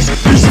 east to the west,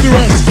 east to the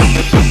west.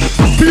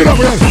 Pick it up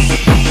again.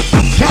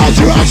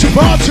 Counteraction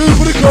part 2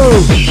 for the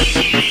crew.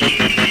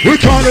 We're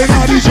calling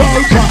out the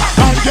Joker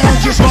and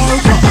ganja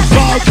smoker.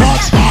 Wild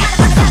cock spot,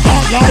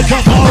 hot like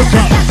a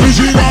poker.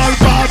 Original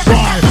bad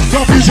boy,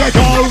 coffee take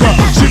over.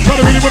 Sick for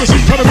the minute with a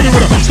sick for the minute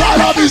with a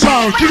style of his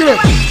own. Kick it up.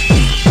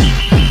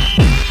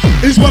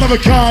 He's one of a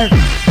kind.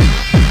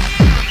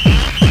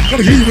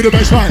 Gotta heat with the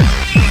bassline.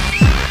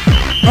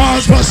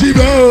 As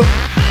possible.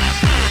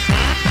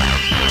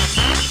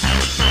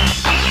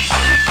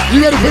 You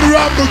ready for the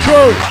Rumble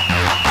crew?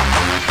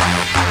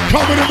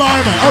 Coming in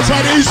my man,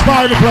 outside the East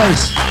Part of the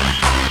place.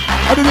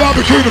 And the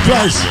barbecue in the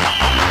place.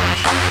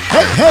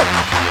 Hey, hey.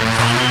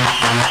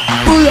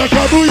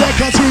 Booyaka,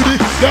 booyaka to the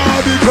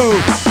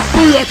barbecue.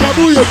 Booyaka,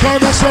 booyaka,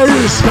 that's a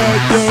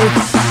respect, yo.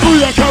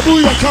 Booyaka,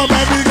 booyaka,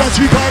 man, we got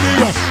you by the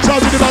way.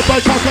 Sounds in the bad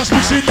by Caucus, we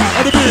sing that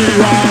on the beat,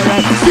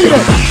 right? Get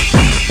up.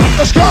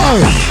 Let's go.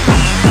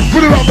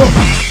 Put it up,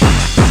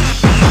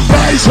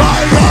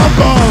 baseline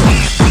rumble.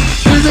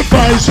 In the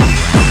face.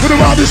 Put it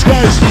around this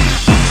place.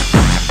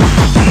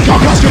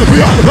 Caucus gonna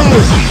be on the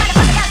place.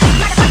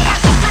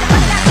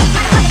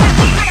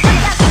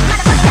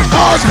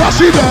 Oh, it's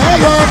possible,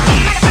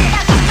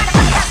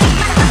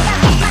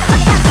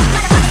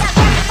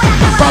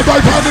 bad boy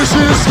from the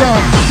system.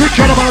 We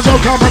can't have a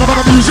joke, I'm on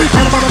the music,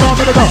 can't have a love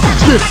in the dog.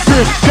 Skip,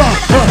 skip, come,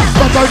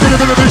 bad boy get a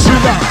bit of this in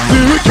now.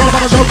 We can't have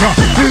a joke,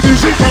 the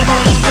music, can't have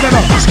a love in the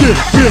dog. Skip,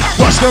 skip,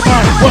 watch the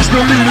man, watch the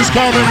leaders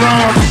coming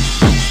round.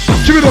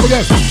 Give it up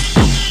again.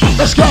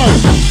 Let's go.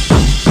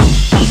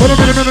 Put a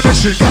minute in the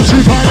mixing, got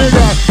you finding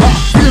out.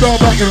 Bring it all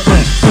back in the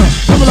thing.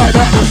 Never like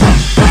that.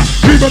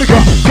 Keep on the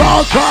car.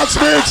 Call cards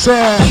mixer.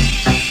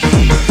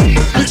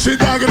 Mix it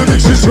down, gonna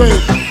mix it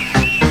straight.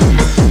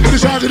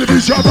 This time to the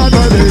beach, I'm right,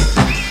 baby.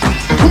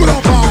 Coming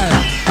on fire.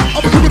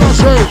 I'm coming on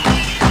straight.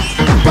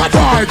 Bad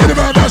boy, get the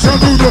man dance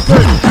and move your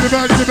feet. Get the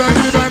man, get the man,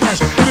 get the man dance.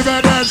 Get the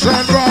man dance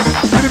and rock.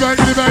 Get the man,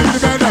 get the man, get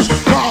the man dance.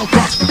 Call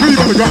cards, breathe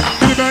on the ground.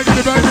 Get the man, get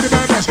the man, get the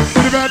man dance.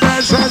 Get the man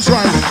dance and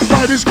sway.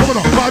 Vibe is coming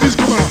on, vibe is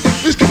coming on.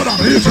 It's coming on,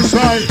 here to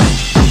stay.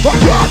 Fuck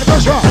you out, the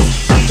best rock.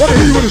 What a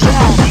heat with his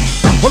arm.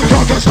 What a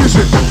car that's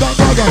missing. That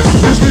doggo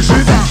is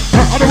mixing now.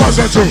 Otherwise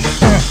I too.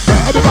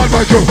 And the bad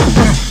boy too.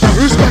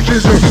 Respect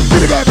is due.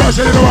 Get the bad boys,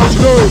 they know what to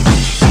do.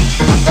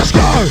 Let's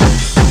go.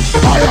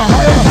 Higher,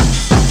 higher.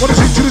 What is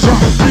it to the top?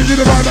 Give you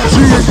the man that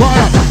you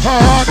require.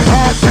 Hard,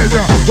 hard,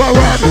 danger. Well,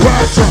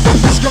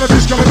 this gonna be,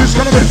 this gonna be, this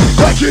gonna be.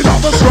 Breaking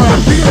up the sweat.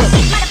 Pick it up.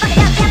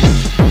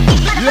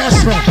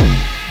 Yes, man.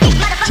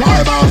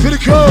 Time out for the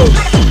crew.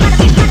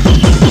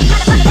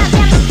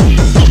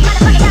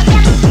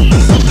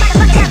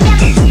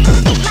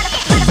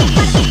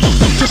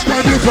 Just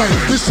stand your play.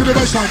 Listen to the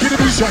bassline, get a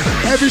beat shake.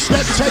 Every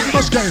step you take, you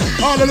must gain.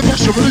 All of the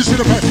pressure, release in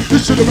the pain.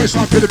 Listen to the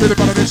bassline, pity, pity,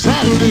 but it's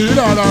time to do it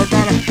all.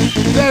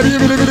 There you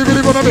really, really,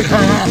 really wanna be.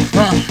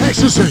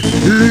 Ecstasy,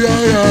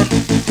 yeah.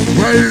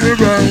 Rain the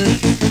rain.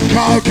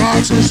 Call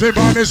cards, we slip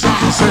on this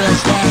nonsense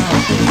style.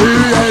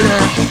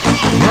 Yeah.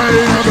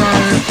 Rain the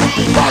rain.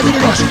 5 in the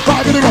rush,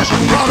 5 in the rush.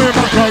 Coming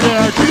back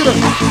again. Kick it up.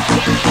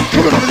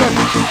 Come it up again.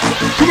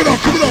 Come it up.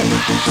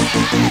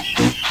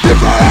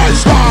 Different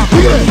style.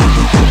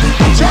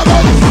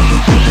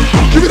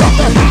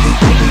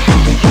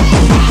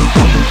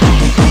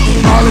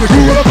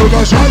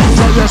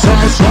 just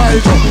sounds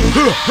right. Conquest,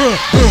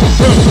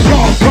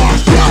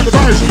 behind the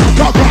bass.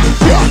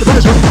 Conquest, behind the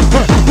bass.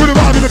 With a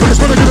vibe in the face,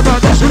 when I get a man,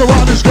 that's with a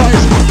wild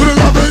disgrace. With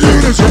a love and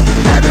unity,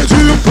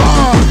 energy and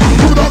power.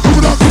 Come on,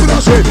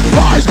 say,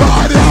 rise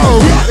by the hour.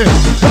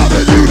 Love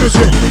and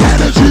unity,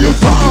 energy and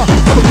power.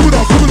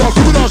 Come on,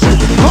 say,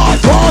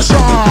 hardcore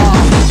song.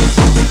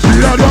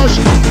 Feel that rush,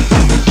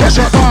 catch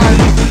that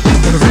vibe.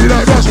 Gonna feel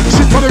that rush,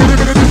 see what they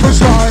live in a different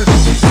style.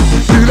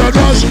 Feel that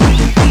rush,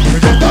 gonna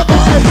get that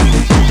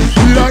vibe.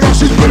 Feel that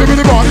rush, it's better with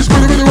the body, it's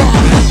better with the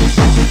wine.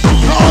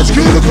 Now let's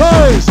kill the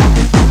place.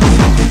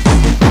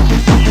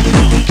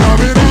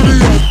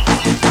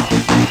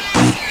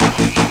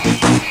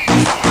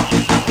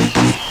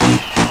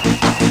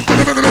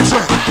 Coming out of the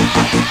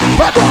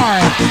bad boy,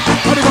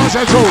 on the bounce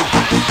and soul.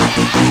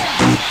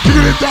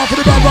 Kicking it down for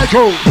the bad boy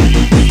code.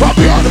 Pop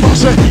me on the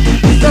bounce, then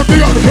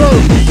big on the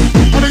code.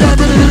 And the guy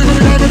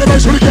with the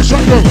bass when he gets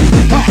shot go.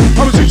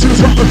 I'm a sing to the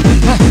trumpet,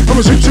 I'm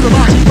a sing to the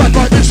mic. Bad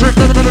boy mixing,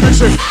 better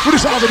mixing. With the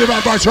sound of the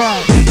bad boy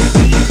child.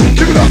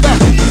 Keep it up there,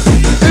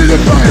 in the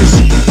place.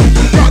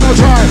 Got no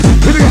time,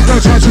 really got no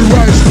time to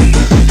waste.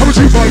 I'm a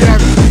too far young,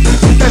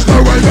 there's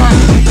no way back.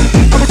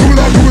 I'm a cool it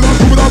up.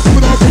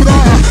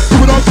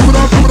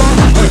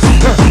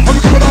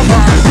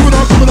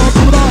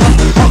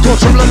 Hardcore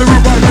trouble in the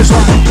room right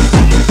baseline.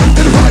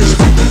 In the face,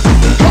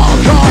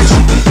 guys.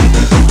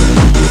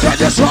 Get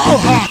your so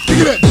hot,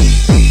 dig it.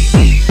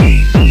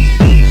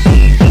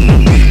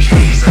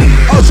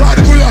 Outside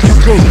the booyah can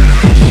go.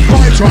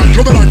 My try,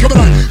 come on.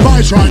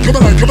 My try, come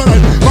on.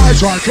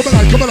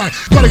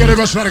 Gotta get it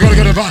rush, gotta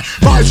get it back.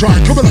 My try,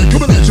 come on. My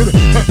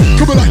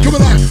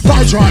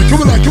try,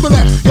 come on.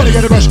 Gotta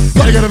get it rush,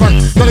 gotta get it back.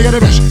 Gotta get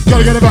it rush,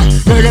 gotta get it back.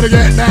 Gotta get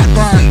that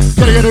back.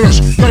 Gotta get it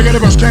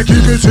rush, can't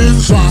keep it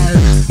inside.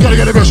 Gotta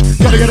get it rush,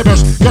 gotta get that back.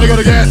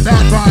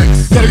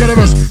 Gotta get it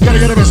rush,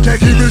 can't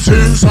keep it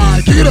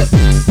inside. Kick it up.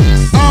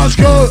 Let's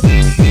go.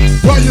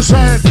 What you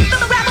saying?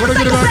 Wanna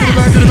get it back,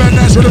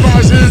 that's what the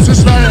vice is to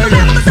stay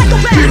again.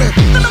 Get it.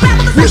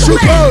 We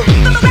should go.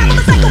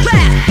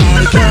 I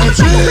can't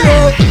see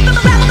you.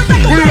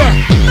 What are that?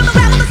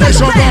 Hey,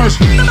 some guys.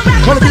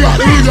 Wanna be out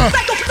the leader.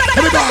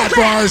 And the bad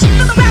boys.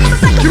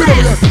 Give it up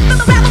again.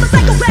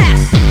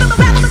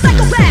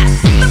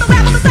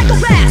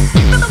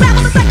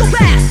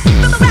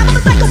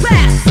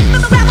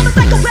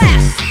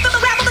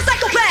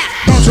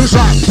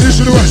 Inside, east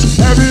to the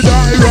west, every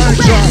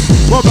direction.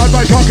 Well, bad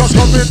boy conquest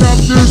coming up,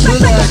 new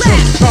selection.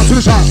 Now to the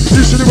south,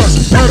 east to the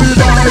west, every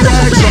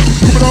direction.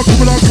 Coming on,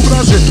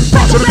 shit.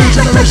 Back to the new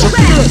generation.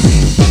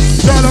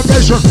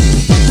 Celebration,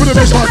 with the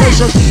bass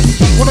vibration.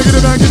 Wanna get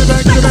it back,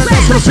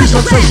 that's for the free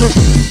sensation.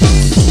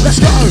 Let's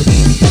go,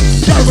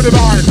 go with the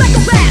vibe.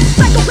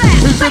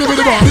 It's better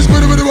with the vibe.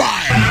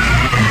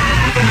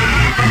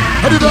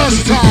 And the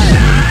versatile,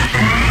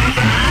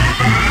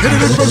 in a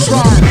different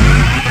stride.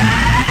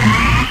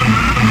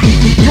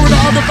 Give it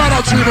out the fan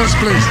out tuners,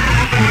 please.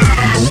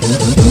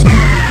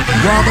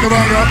 Round and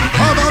around,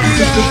 I'm on the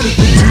end.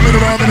 Teaming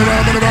around, I'm on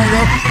the end.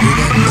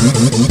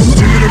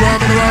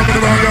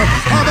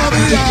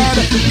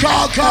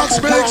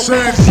 Conquest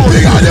mixing.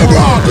 Big on your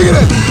rock, big it.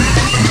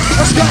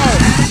 Let's go.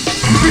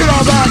 Big it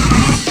on back.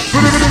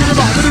 Put it in the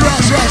back, put it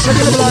around, shake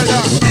it like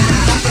that.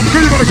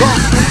 Get it on the car.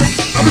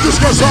 Let me just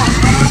go soft.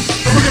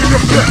 We're getting your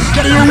flip,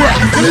 getting your wet,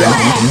 getting your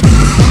hot.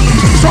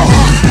 So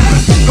hot.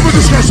 Let me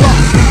just go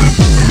soft.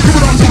 Give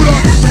it up, and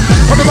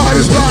the vibe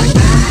is back.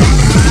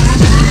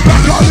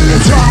 Back on the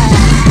top.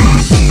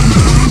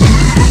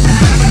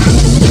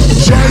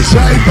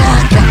 Say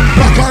back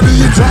on the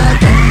attack.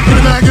 Get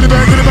it back,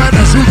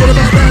 that's who get it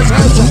back, that's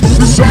outside.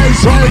 You say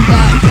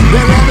back,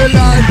 they love it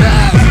like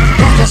that.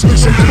 Conquest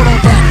mixing, come on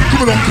back,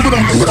 come on.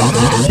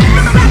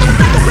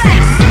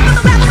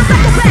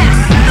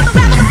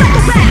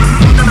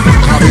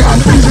 How you on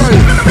the DJ?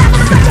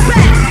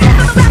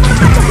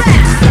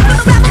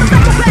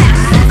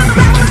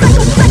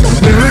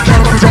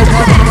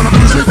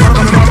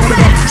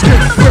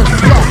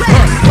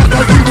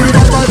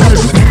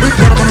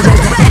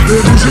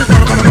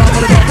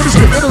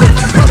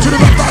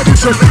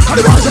 And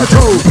the guys are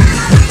told,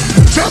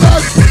 Seven,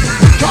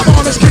 come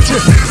on, let's get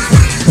you.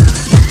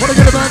 Wanna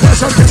get a man there,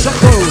 so get that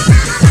go.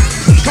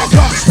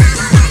 Conquest,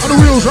 and the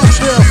wheels up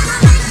still.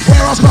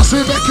 Where else must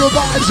we make your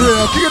vibes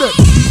real? Get it,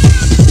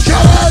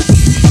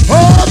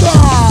 hold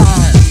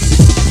on.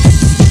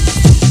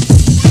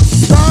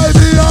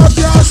 Tidy up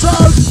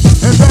yourself,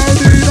 and tidy up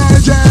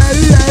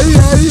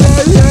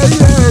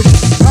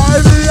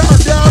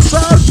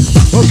yourself.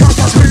 Oh,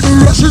 Conquest, bring the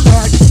rushes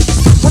back.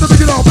 Wanna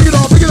pick it up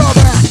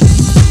back.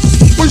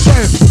 What you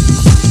saying?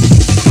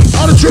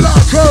 How did you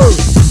like code?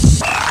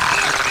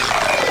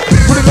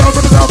 Put it down,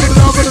 hard,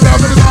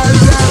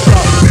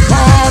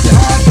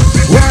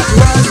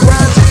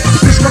 wet.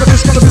 This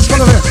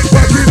color here.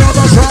 Working on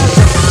the shots.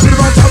 See the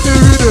man top the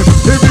rhythm.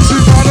 ABC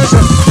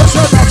foundation. Let's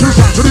head down to the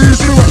side, to the east,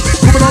 to the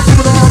west. Coming on,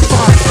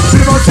 fine. See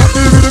the man top the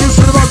rhythm.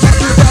 See the man top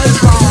the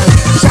baseline.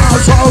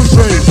 Sound so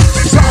sweet.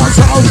 Sound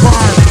so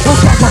fine. We'll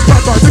cut off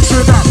that by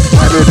mixing that.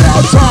 Every day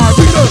outside.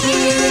 Big it up.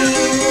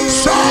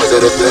 Size of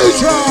the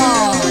future.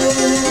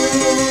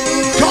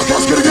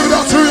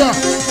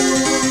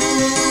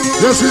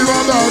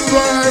 my bad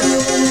boy.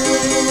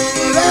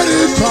 Let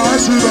it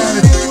pass you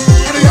by.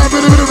 And I got a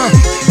bit of it,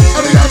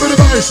 and I got a bit of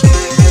bass.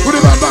 With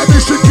a bad vibe,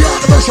 they should get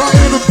the best right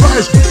in the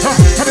face.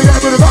 And I got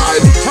a bit of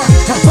vibe,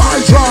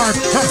 fine time.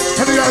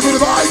 And I got a bit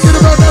of vibe, get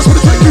a bad that's gonna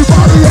take you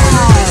by the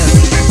ride.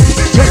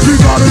 Take you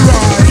by the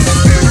ride.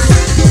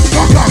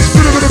 Fuck off,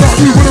 spin a bit about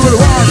you, with a bit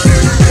of wine.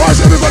 Why is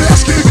everybody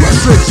asking me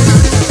questions?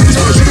 It's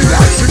supposed to be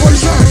dancing, what are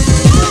you saying?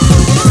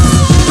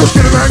 Just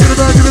get it back, get it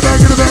back, get it back,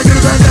 get it back, get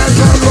it back, and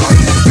turn right.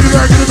 Get it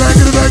back, get it back,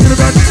 get it back, get it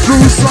back.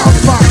 Lose some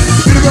fat.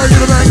 Get it back,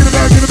 get it back, get it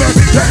back, get it back.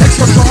 The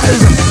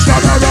exercise,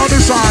 stand around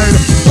the side.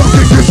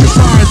 Fucking give your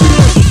side.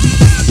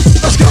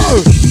 Let's go.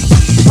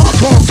 I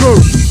can't go.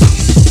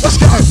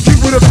 Let's go. Keep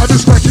with it, I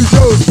just make you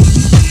do.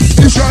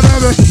 You try to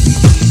have it.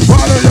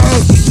 Why the yo?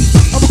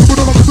 I'm a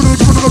coming on,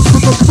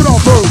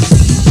 bro.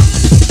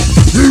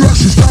 You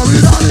rush is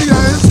coming on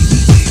again.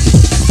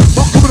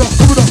 Coming on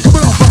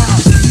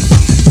fast.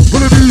 Will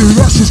it be you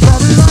rush is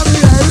coming on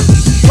again?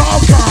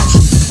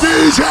 Podcast,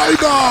 DJ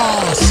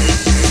Boss.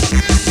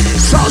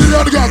 Sound the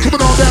underground,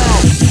 coming on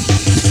down.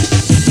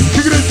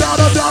 Kicking it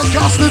down on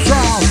Doncaster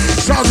town.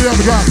 Sound the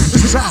underground,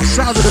 this is how,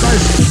 sound of the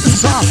bass. This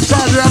is how,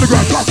 sound the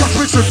underground. Podcast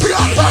mixing, bring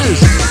out the bass.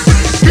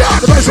 Bring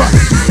out the bass, right?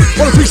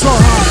 Wanna be so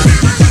high.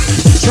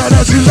 Try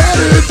not to let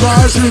it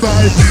pass you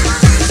by.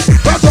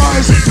 Bad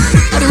boys,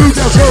 and the root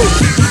down too.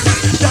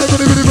 Got the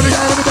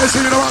bass, so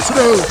you know what to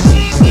do.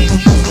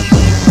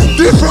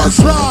 Different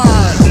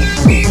slide.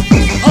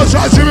 I'll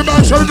try to be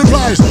back in the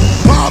place.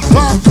 Pop,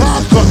 pop,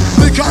 pop.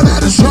 They can't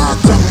let it shot.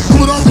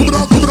 Coming on, coming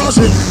on, coming on,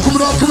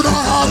 coming on, coming on,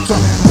 hot.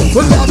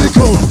 Well, that'll be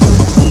cool.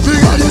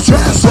 Big on your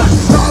chest.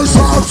 No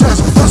sound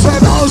test. That's a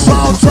no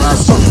sound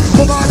test.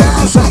 Come on,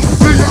 answer.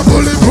 Bring your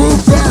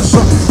bulletproof vest.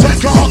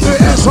 Take off the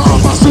S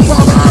off my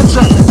Superman.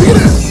 Get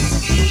it.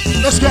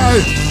 Let's go.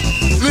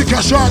 Lick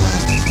a shot.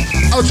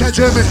 I'll try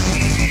Jimmy.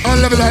 I'll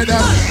level like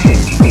that.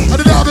 And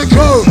the Darby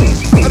cool.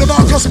 And the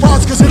Marcus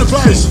Spartacus in the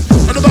place.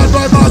 And the bad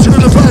boy marching in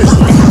the place.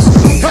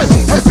 Hey,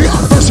 hey, be out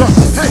the pressure.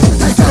 Hey,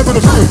 hey, go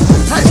with the flow.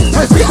 Hey,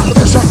 hey, be out the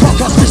pressure.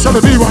 Podcast me some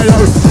of BYO.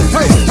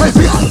 Hey, hey,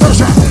 be out the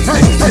pressure.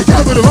 Hey, hey,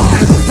 go with the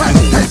ride. Hey,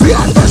 hey, be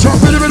out the pressure.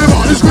 Bit of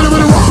wine, it's bit of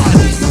wine.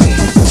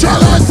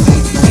 Challenge,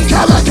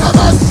 come on.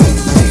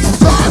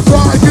 Bad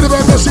boy, get a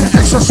bit of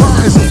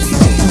exercise.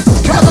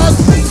 Come on,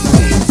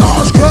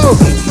 let's go.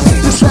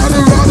 Just trying to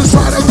run the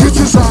side of good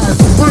side.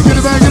 Wanna get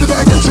it back, get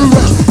too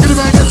rush. Get it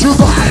back, get too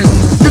vibe.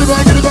 Get it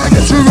back,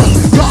 get too rush.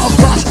 Golf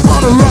crash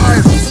on the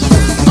ride.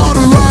 On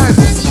the ride.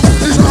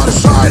 He's on the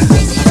side.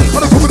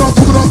 Wanna coming on,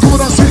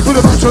 see for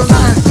the back to the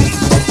line.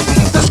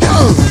 Let's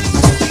go.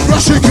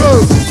 Rush and go.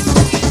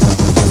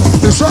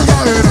 It's all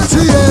going on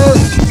to you.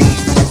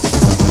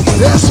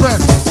 Yes, man.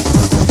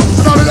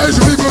 And all the lazy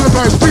people in the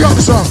place, big up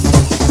yourself.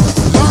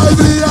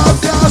 Lively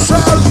up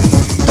yourself.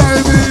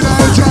 Baby, no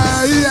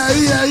try.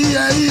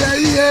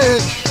 Yeah.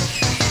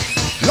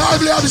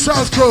 Lively up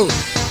yourself, cool.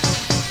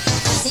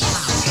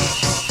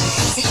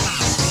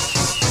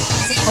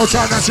 I'll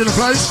try that in the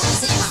place.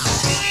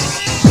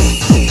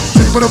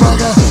 Sing for the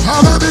burger. How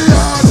about the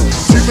yard?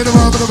 Sing for the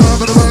burger. Sing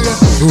for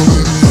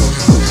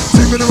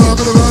the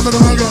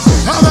burger.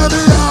 How about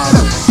the yard?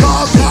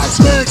 God, God's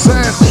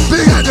mixing.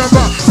 Big and your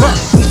butt.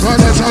 Right,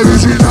 that's how you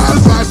see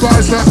that. Bad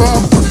boys step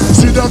up.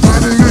 See the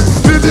finding it.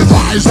 The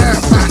device there.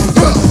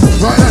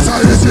 Right, that's how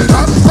you see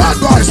that.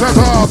 Bad boys step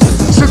up.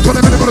 Sit for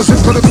the minute.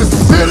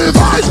 The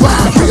device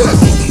back.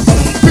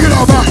 Pick it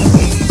all back.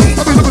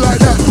 I'm in the middle like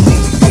that.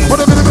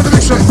 What a minute of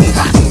mixing.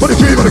 What a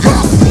key, what a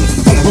clock.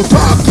 Well,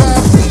 pop.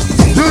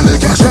 Do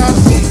the cash out.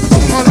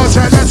 Oh, no,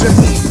 try that shit.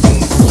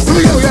 Here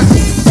we go, yeah.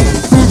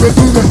 Move it.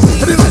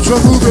 And the electro,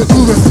 move it.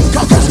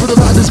 Can't catch with the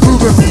band, it's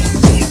moving.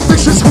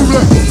 Mix it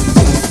smoothly.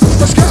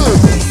 Let's go.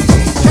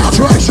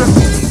 Counteraction.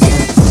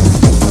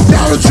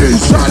 Guaranteed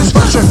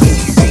satisfaction.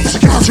 It's a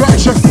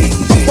counteraction.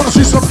 Wanna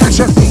see some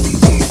action?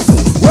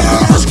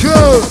 Well, let's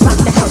go.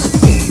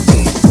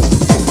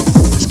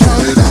 It's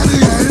going down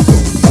again.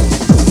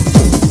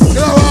 You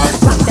know what?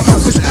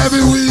 It's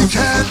every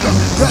weekend.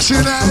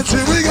 Rushing out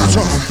till we got to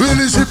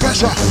release the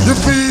pressure.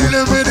 You're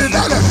feeling with it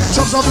now.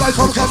 Some life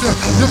from coming.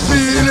 You're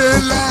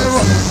feeling like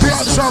be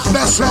on some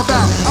mess up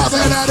now. I've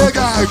been at a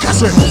guy.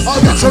 Catch it. I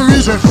got a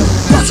reason.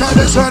 That's how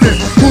they turn it.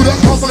 Who the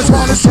confidence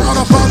while it's sound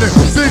of funding.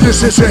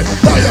 Biggest is it.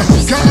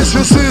 Cash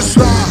your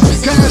sister.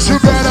 Cash your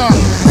brother.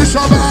 It's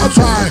about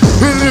time.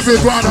 We live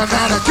with one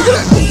another. Get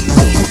it.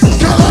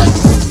 Come on.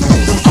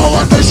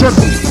 Our nation.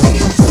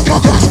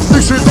 Conquest.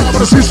 Mix it down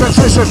with a sweet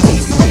sensation.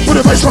 With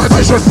a bass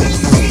vibration.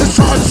 It's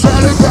time to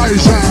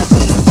celebration.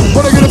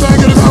 Wanna get it back,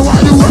 why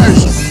you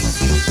waste?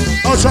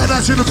 I'll try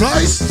that in the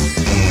place.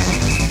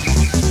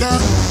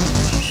 Nah.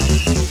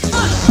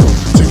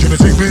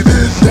 Take me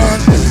did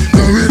done.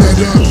 No, we not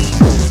done.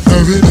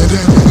 Take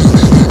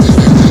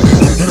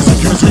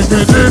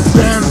me did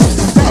done.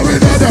 No,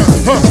 we not done.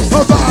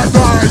 Oh, bad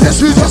boy.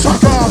 Yes, we just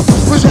fuck off.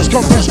 We just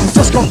confess.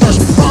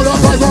 All up,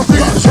 I won't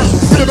be on the chest.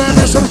 In the man,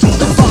 that's the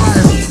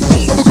fire.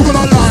 I'm coming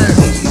online.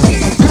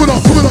 Coming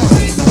on.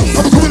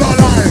 I'm coming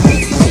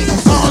online.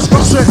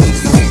 Can't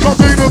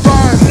bring the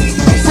vibe,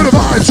 with a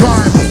vibe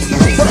drive.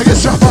 When I get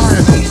shot by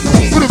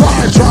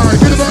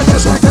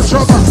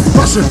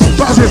buzzing,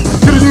 buzzing,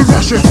 get a new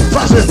rushing,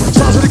 buzzing,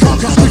 stars of the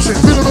concourse mixing,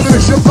 middle of the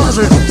mission,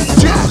 buzzing,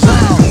 jams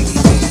out.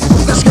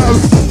 Let's go,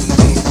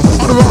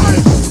 on the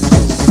ride.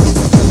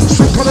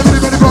 Swing on the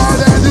minute, minute, ride,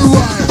 and do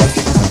wide.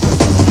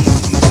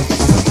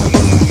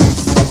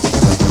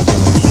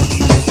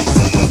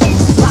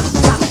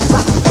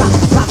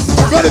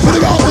 Ready for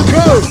the round and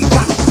go.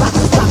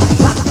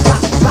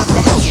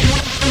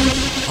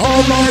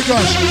 Oh my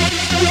gosh.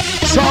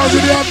 Sounds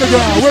in the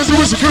underground. Where's the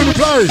whistle crew to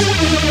play?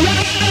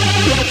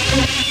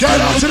 Get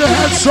out to the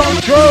head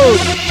song code.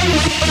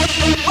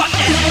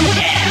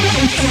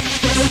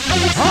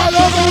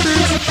 Hello, buddy.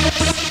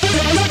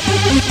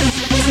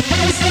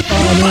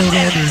 Hello,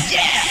 buddy.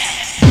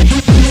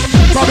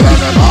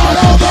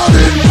 Hello,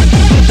 buddy.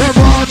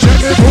 Everyone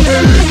check it for me.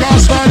 Can't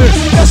stand it.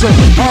 Listen.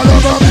 Hello,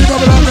 buddy.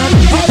 Hello,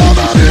 buddy. Hello,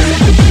 buddy.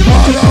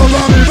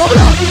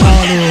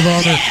 Hello,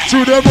 buddy. To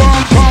the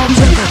one, come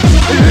check it.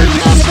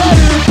 Can't stand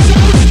it.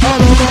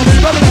 Hello, buddy.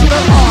 Hello,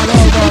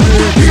 buddy.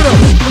 Pick it up.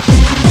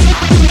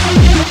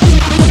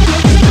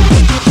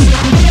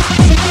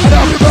 And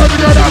happy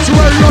birthday out to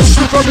where you got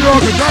slip on the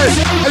organ, guys.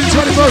 And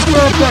your 21st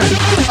birthday.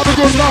 Have a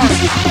good night.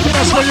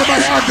 That's where you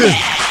might have it.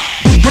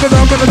 Put it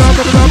down, put it down,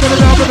 put it down, put it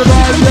down, put it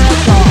down,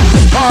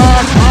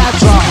 hard, hard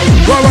time.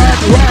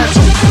 Wet.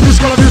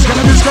 This gonna be,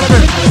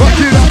 work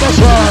it out the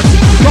side.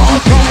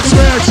 Can't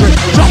mix it.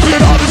 Drop it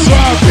on the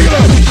side. Pick it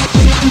up.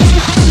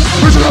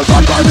 Original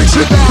bad boy, mix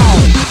it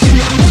down.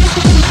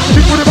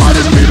 Keep putting on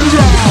his beat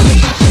around.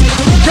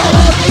 Come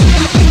on.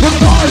 With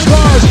the noise,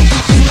 guys.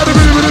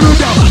 Everybody with a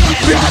look out.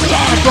 Behind the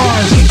line,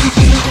 guys.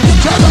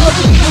 Come on.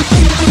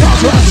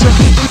 Counteraction.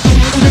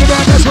 Get it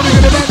back, that's when you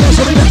get it back, that's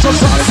when you get some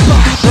solid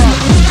splash.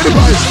 In the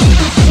place.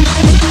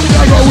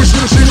 Yeah, I go wish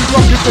to see the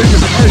rocking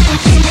fingers, hey.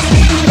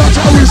 That's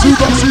how we see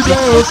bossy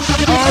blow.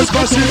 Eyes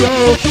bossy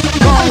blow.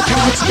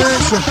 Can't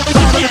mix it.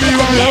 Down in the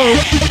BYO.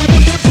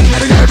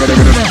 And again,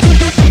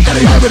 and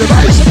again with the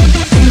bass.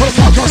 Put a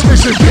podcast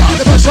mission. Behind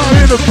the bass, I'm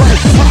in the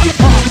place.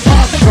 Hot,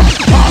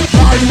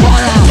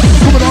 fire.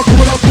 Coming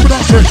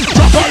on, shit.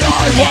 Drop a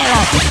live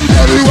wire.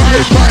 Everywhere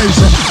it plays.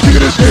 Kick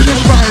it in the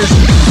face.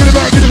 Get it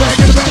back,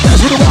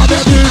 that's what the wild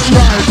that is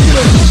right.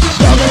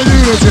 Love and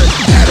unity.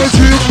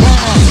 Energy and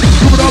power.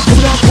 Coming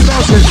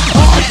on, shit.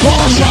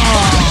 Hardcore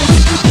shower.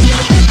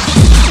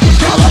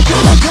 Come on.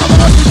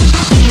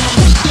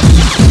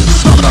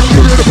 Stop it up,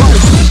 you're in the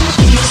place.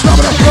 Stop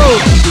it up, go.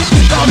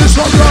 Now this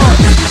one, go.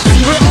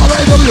 We're all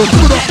AW.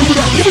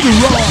 Give it the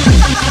raw.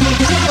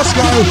 Let's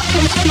go.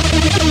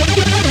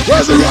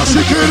 Where's the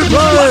Russian kid in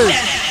place?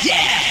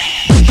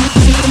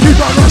 Keep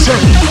on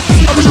rushing.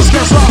 I'm just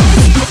gonna stop.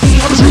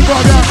 I'm too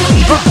far down.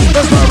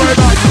 There's no way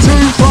back.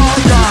 Too far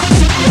down.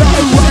 No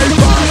way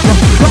back.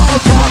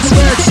 Can't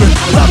mix it.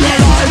 Love me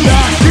like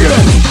that. Get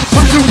it.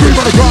 1, 2, 3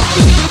 on the clock.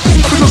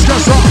 I'm just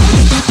gonna stop.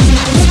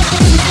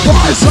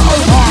 Why so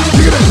hard?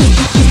 Get it.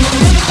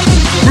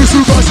 We're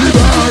super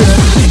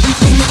serious.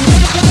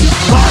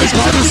 Rise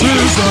by the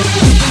system.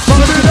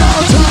 Follow me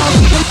downtown.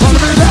 Follow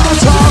me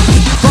downtown.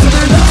 Follow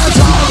me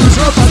downtown.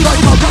 Reserve my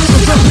life, my box of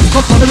them.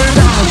 Come follow me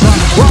downtown.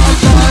 One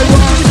by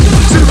one.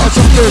 Cinema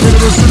chocolate,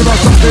 cinema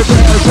chocolate,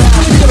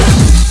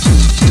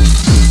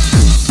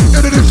 in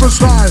a different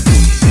style.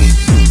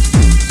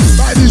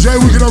 Like DJ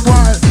Wicked and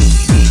White.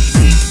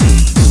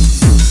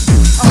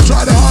 I'll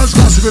try the hardest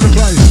massive in the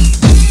place.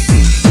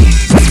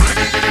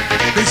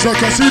 Mix a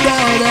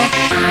casibana.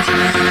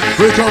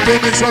 Wake up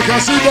and mix a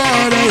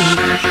casibana.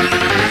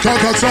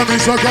 Concoction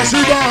mix a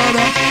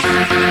casibana.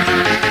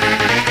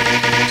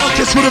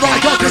 Concoction with the mic,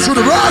 concoction with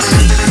the rust.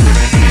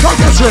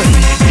 Concoction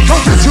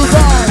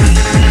vibe.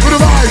 With the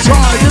mic, try,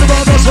 get the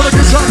vibe, that's what I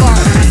get some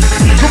vibe.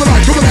 Come alive.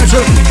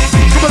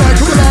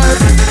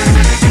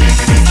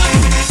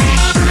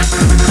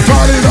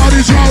 Calling on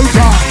the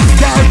joker,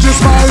 can't you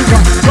smoke?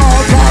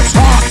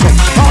 Concoction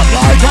hot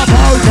like a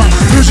poker.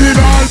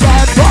 Original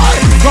bad boy,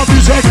 come be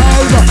take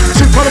over.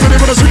 Sit for the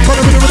minute with a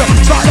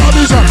start on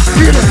this one.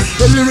 Get it,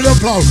 the limit of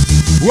flow.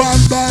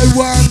 One by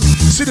one,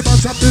 see the man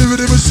top the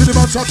rhythm, see the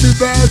man top the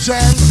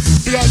version.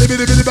 Behind the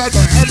bitty bad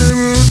boy, every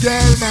room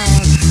girl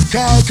man.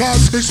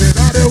 Concoction mixing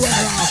out the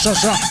warehouse,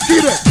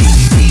 get it.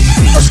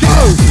 Let's go.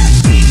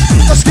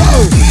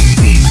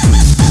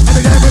 And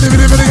again with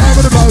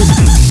the blow.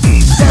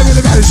 Game with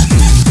the bass.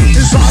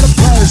 Inside the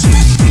place.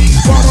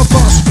 One of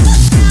us.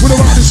 With a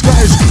wild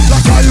disgrace.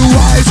 Like how you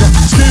white.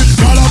 Skin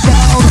color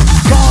brown.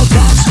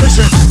 Concoction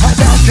mixing. And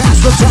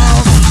Doncaster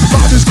town.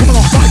 Bodies coming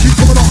on. Keep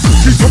coming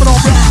on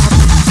round.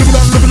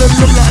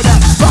 Live like that.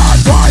 Bad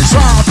boy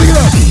sound. Pick it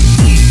up.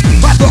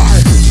 Bad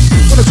boy.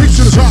 Gonna take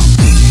to the top.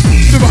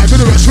 In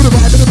the rest.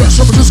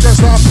 Someone just gonna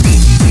stop.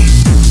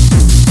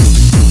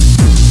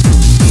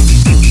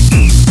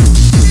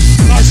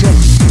 Nice one.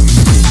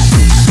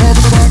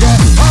 Over the manga,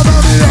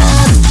 over the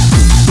yard.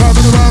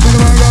 Over the manga,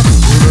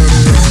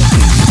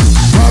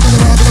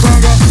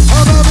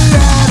 over the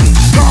yard.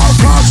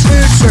 Concoction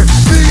mixing.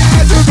 Big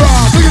as your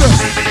bar. Look at it.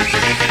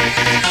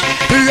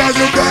 Big as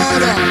your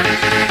brother.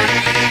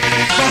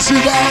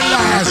 Massive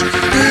outlaws.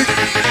 Big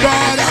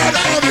bad and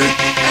heavy.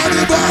 And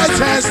the boy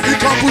test. The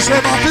couple say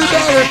my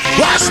people.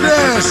 Watch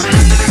this.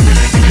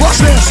 Watch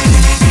this.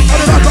 I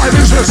don't have my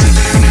business.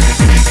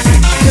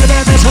 Get a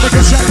man that's on the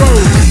good set, go.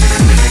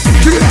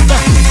 Give it up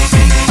there.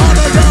 On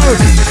the go.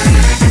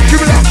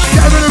 Give it up.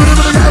 Get a minute,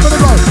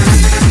 go.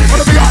 On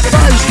the big out the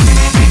base.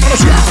 On the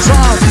scout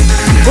sound.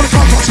 On the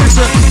concourse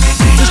system.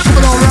 It's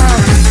coming all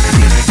round.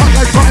 Hot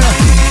like fire.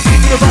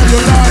 In the back of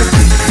your life.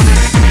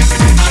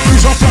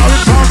 Who's up there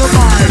in front of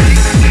mine?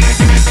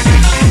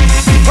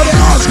 On the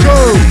arts go.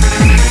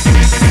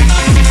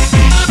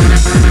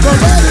 Don't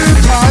let it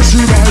pass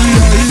you by.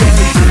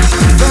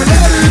 Don't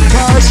let it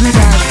pass you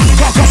by.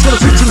 Concourse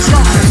gonna take to the sky.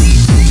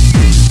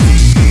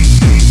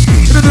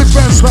 In a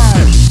different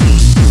style.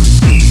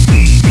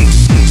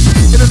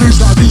 In a new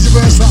style, these are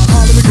versatile.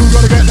 All of the crew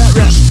gotta get that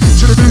rest.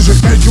 To the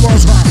music, make you all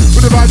smile.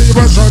 With the vibe that you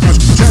want so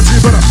much. Chance you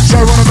better,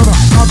 show one another.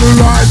 I'm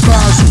the right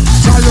fast.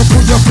 Try to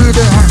put your fear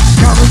behind.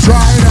 Come and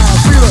try it out,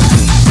 feel it.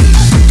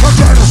 Come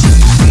join us,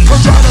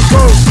 come join us,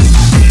 go.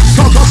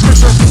 Concourse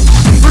mission,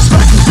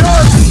 respect the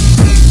judge.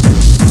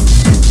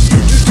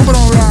 He's coming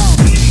all round.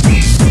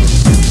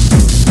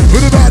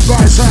 With the bad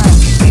boy sound.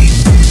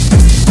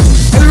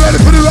 Are you ready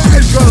for the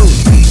ride, go?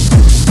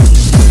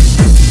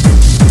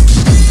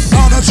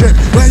 On a trip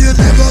where you've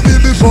never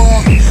been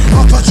before.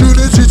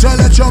 Opportunity to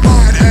let your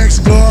mind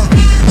explore.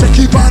 To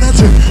keep on a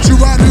trip to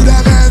a new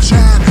dimension.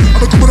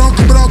 I'm coming on,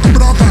 coming on,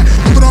 coming on back.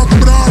 Coming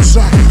on,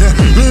 son. Yeah.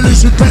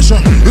 Release the pressure,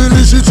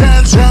 release the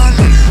tension.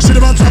 Sit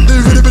them on top,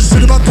 the rhythm, sit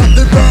them on top,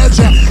 the birds,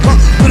 yeah.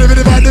 Put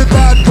it by the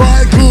bad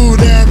boy, cool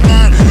them,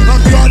 man.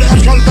 I'm the other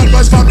alcohol, bad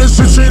boys, family,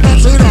 switching,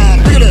 that's it on.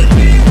 Look at it.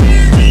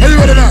 Are you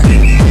ready now?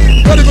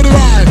 Ready for the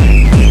ride?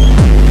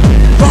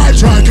 Vibe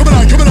try, coming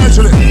on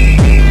to it.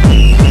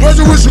 Where's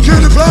the whistle cue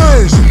the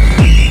place?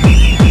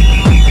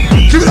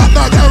 Give it up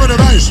now, down in the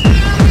bass.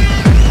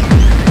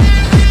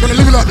 Gonna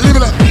live it up, live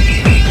it up.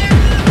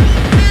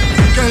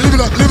 Gonna live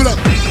it up, live it up.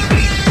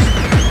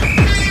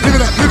 Live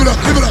it up, live it up,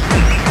 live it up.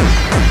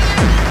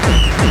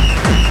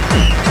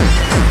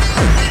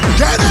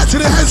 Get that to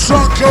the head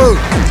strong crew.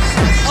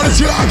 On the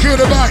chill out in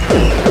the back.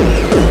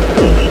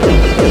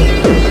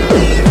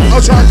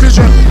 Outside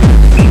vision.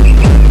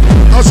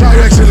 Outside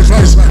Rex in the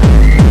place, man.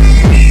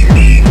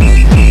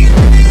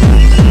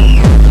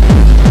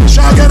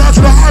 Shout out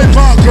to the high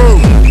park crew.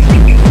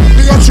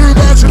 We got two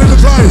bands in the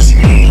place.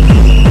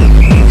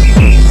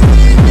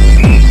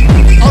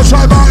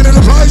 Outside Martin in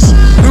the place.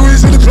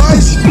 Louise in the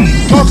place.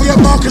 Don't forget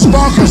Marcus.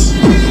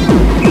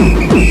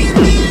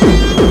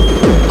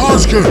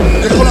 Arts crew,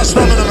 they call that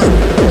stamina, man.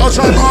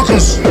 Outside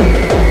Marcus.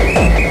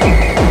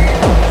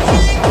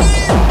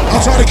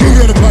 Outside the crew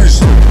in the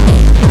place.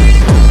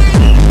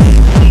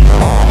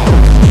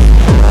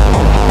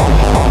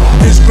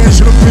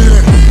 Inspirational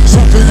feeling,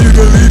 something you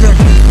believe in.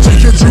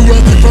 Take you to a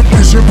different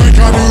place, you make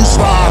a new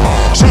style.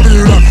 Show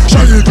you love,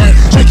 show you pain,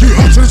 take you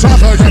up to the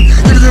top again.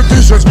 Give you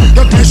visions,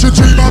 the place you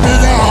dream of in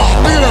your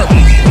heart. Look at it.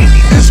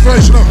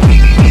 Inspirational,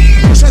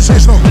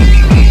 sensational.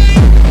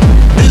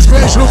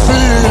 Inspirational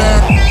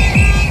feeling.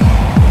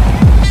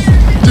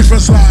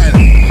 Different style.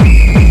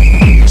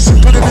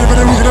 Simple to be, but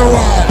we can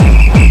ride.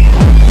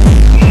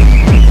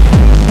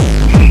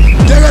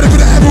 Get ready for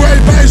the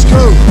heavyweight bass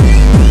crew.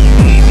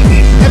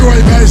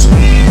 Heavyweight bass,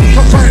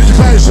 come fight in your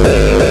face.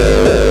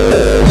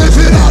 Lift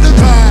it out the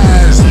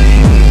past.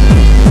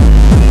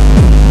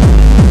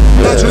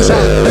 Down to the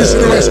side, east to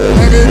the west,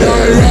 every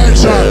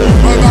direction.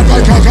 My bad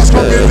by concourse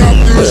pumping up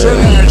new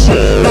selection.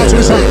 Down to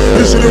the side,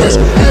 east to the west,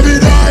 every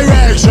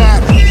direction.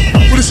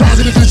 With the sounds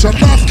of the future,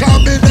 love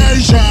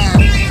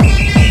combination.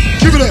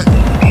 Give it a,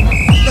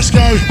 let's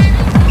go.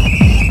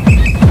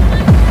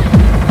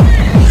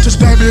 Just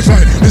stand me a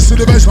fight, listen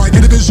to the bassline,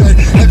 get a bit shake.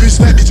 Every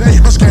step you take,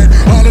 you must gain.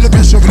 All of the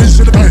pressure,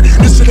 listen to the pain.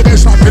 Listen to the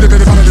bassline, bit of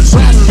it, and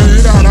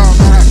suddenly, you know,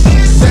 man.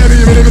 There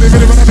you bit of it,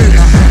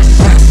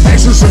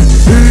 ecstasy,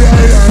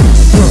 E-A-N,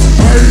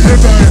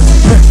 A-N,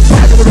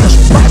 back to the rush,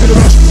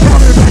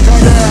 coming back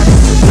again.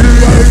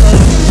 E-A-N,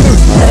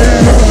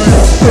 A-N,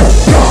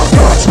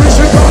 God,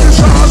 switching on the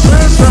sound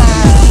system.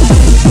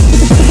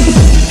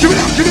 Give it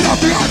up,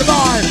 bring out the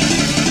mind.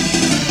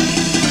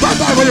 Bad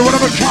mind when you're one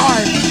of a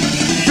kind.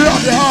 Feel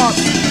out your heart.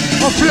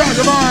 Or feel out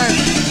your mind.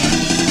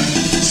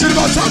 Sit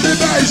about top of the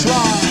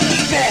baseline.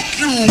 Fuck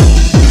you.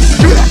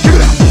 Give it up.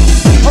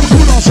 I'm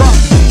cool on top.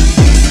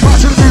 Back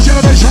to the new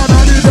generation.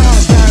 I need that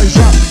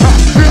station.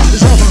 Feel out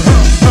yourself.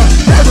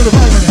 Head with the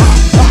payment.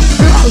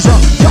 Feel out yourself.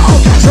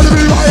 Doncastere to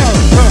be right.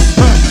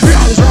 Feel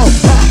out yourself.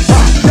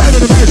 Head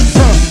with the bass.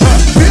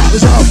 Feel out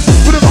yourself.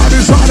 With the vibe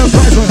inside the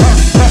place.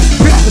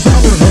 Feel out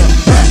yourself.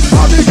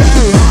 On the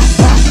game.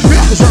 Feel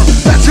out yourself.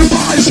 That's your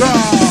mind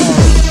sound.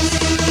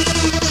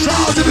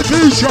 Sound in the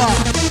future.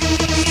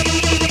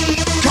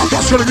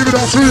 Concourse gonna give it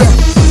all to you.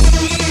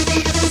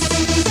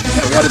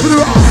 Get ready for the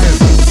ride.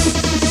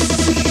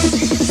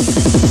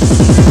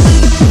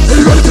 Are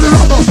you ready for the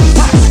rumble?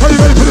 Are you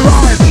ready for the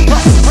ride?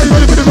 Are you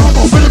ready for the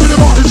rumble? Bit of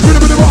ride, it's bit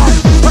of ride.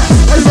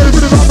 Are you ready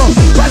for the rumble?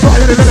 Back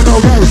right in and let it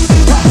all go.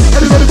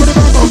 Are you ready for the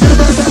rumble? Get a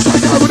bit of dance, I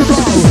go with the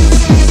flow.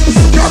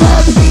 Come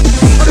on,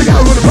 let it go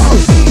with the flow.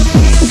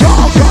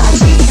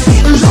 Concourse,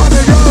 who's on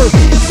the go?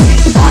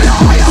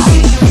 Higher,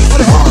 on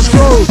the horse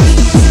go.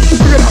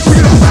 Pick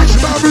it up,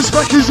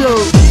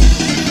 usual.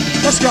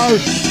 Let's go.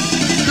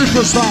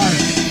 Different style.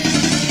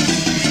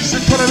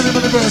 Simple and in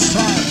the first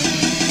time.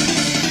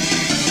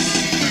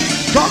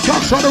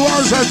 Cocks on the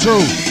ones and two.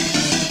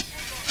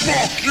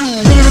 Fuck you.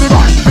 Billy,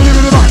 rush.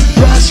 Billy,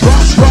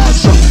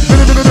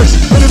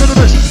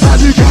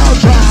 as you count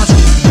jazz.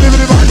 Billy,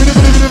 and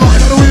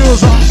the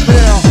wheels are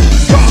still.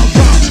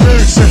 Cocks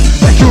mixing,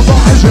 make you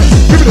rise it.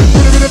 Billy,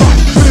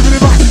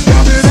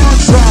 down the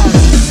outside.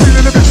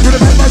 Billy,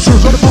 with my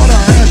shoes on the border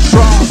and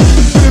strong.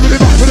 Billy,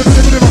 on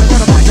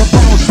the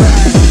microphone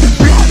stand.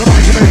 Behind the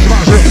mic and make you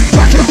rise it.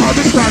 Back to the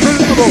hardest stand,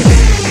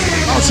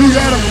 all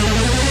together.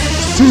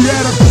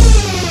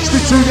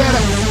 Stick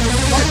together.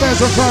 Like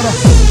bears and thunder.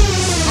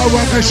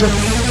 One nation,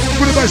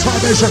 with the base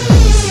foundation.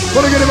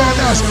 Wanna get about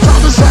this? Time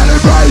to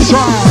celebration.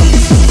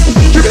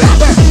 Give it out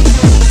there.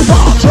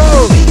 Part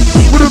two.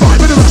 With the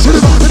vibe, with the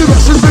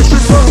rest is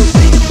mixing through.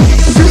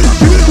 Give it up.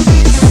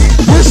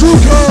 Whistle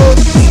code.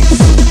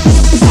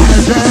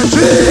 I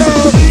guarantee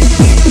you.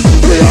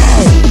 We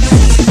are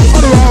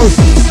on the road.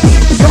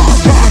 Dark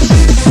cocks.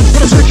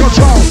 Gonna take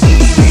control.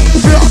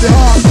 Feel out the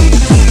heart.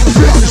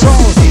 Feel out the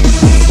soul.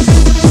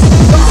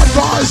 Bad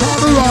boys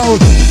on the road.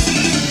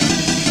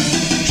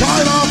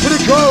 Trying out for the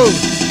code.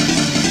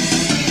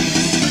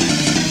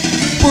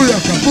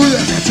 Booyaka,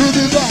 to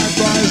the bad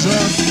boys.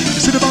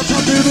 Sit about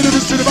top,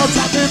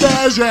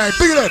 version.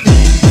 Big it up.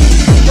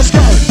 Let's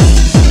go.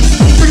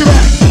 Bring it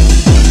back.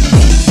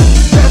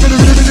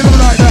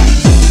 Like that.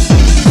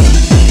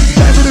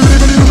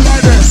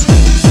 Like this.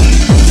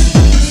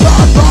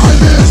 Bad boy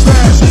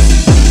business.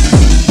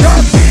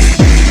 Yup.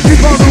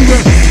 Keep on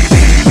moving.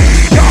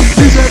 Yup.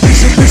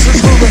 This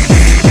is moving.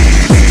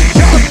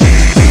 Yup.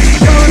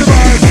 Go in the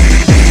vibe.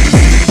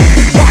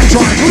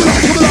 Try,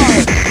 come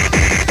alive.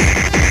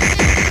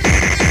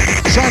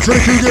 Shout out to the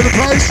Cougar in the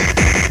place.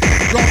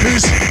 Drop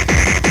piece.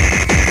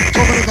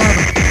 Top of the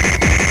diamond.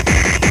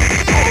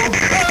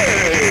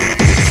 Okay.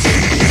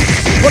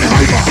 What a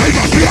hyper,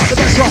 be out the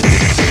best one.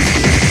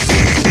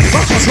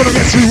 That one's gonna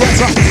get too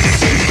wet up.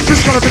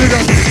 Just gotta be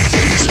again.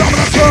 Stop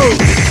that go.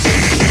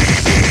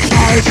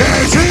 I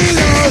can see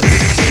you.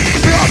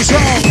 Be out the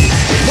sound.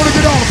 Wanna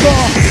get on the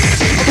floor.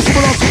 I'm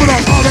coming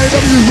on.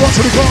 RAW,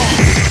 watch the car.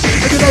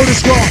 And you know the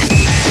score.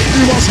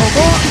 You want some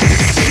more?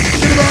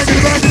 Get it back,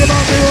 get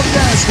on the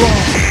dance floor.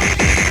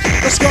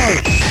 Let's go.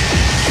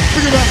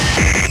 Bring it back.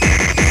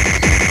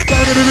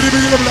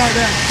 Bring it up like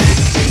that.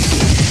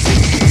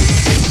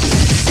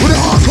 With the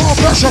hardcore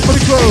pressure for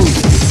the crew.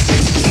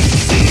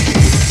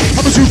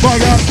 I'm a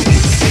 2-5 out.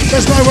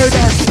 There's no way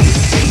back.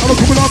 I'm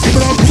coming on,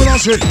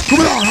 shit.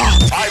 Coming on, huh?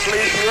 I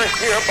believe you're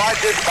here by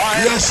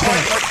divine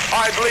appointment.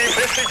 I believe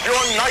this is your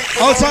night.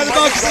 Outside the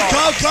box, the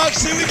cow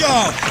cocks, here we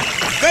go.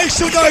 Make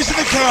some noise in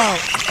the crowd.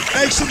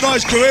 Make some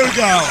noise, crew, here we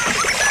go.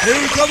 Here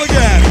we come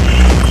again.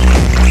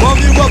 Warm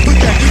you up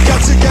again, you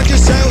got to get your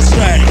sails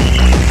straight.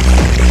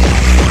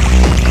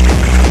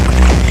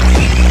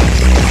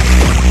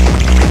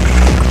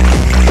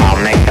 I'll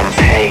make them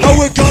pay. Oh,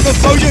 we're gonna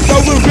flow, you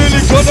know we're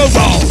really gonna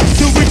roll.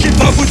 The wicked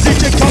pop with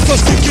DJ Coco,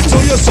 stick it to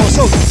your soul.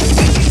 So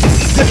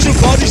get your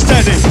body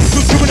steady,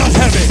 we're coming out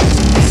heavy.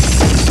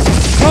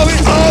 Throw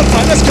it all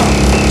right, let's go.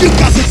 You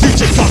got the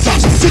DJ Coco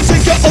to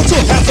take it all to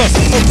heaven.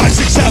 Oh, 5,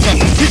 6, 7,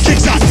 he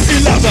kicks out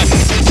 11.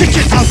 Kick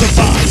it out the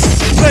vibes,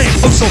 playing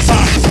oh so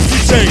fine.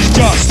 DJ's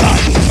just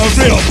like a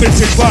real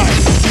vintage wine.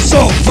 You're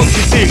so funky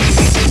deep,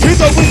 hear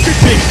the wicked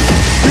beat.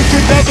 You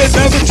can never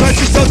try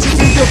to start to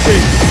move your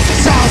feet.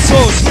 Sounds so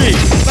sweet,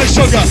 like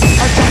sugar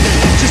and candy.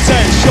 Just say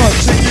short,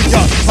 sing you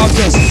got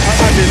Marcus and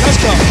Andy, let's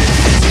go.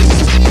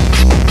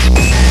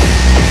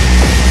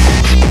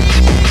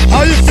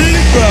 How you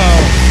feeling, girl?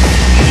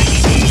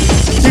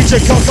 DJ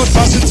Coco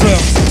passing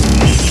through.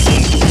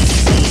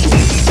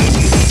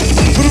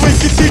 For the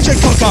wicked DJ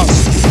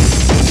Cocos,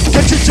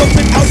 get you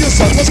jumping out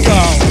yourself, let's go.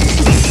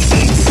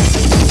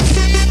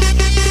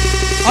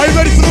 Are you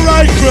ready for the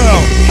ride,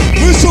 crew?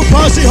 Whistle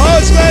party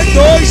hearts, man,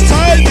 noise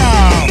time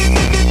now.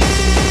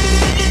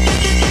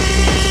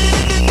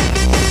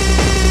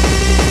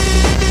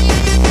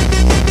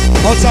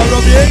 Outside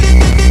Robbie.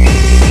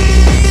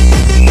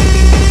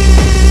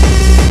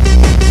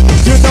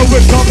 You know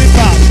we're coming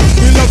back.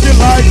 We love you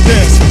like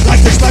this,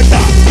 like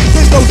that.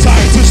 There's no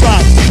time to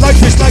slack. Like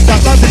this, like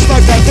that.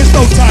 There's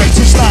no time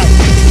to slack.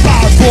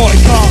 Bad boy,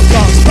 car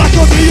guns, back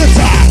on the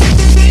attack.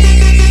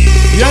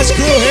 Yes,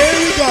 crew, here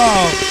we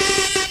go.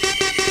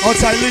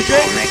 Outside leaking.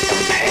 I'll make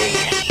them pay.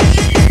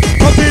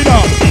 Pump it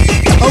up,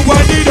 and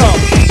wind it up.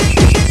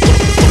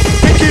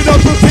 Pick it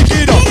up and pick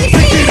it up.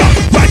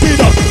 Wind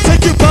it up,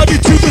 take your body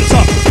to the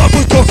top. Up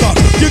with coca,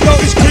 you know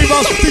it's cream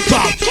off the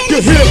top.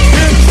 You hip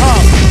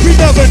hop, we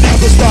never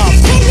stop.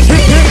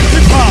 Hip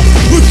hop,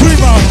 we cream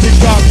off the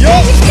top, yo.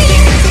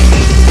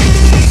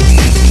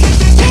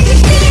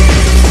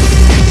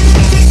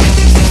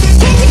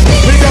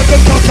 We got the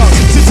cocos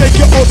to take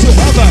you all to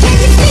heaven.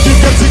 You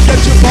got to get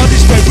your body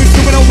straight. We're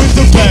coming on with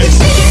the bass.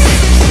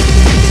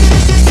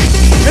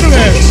 In the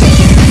mix.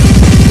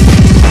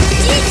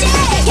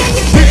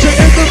 Picture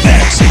in the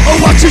mix. Oh,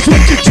 watch his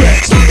wicked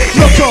tricks.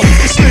 Look up,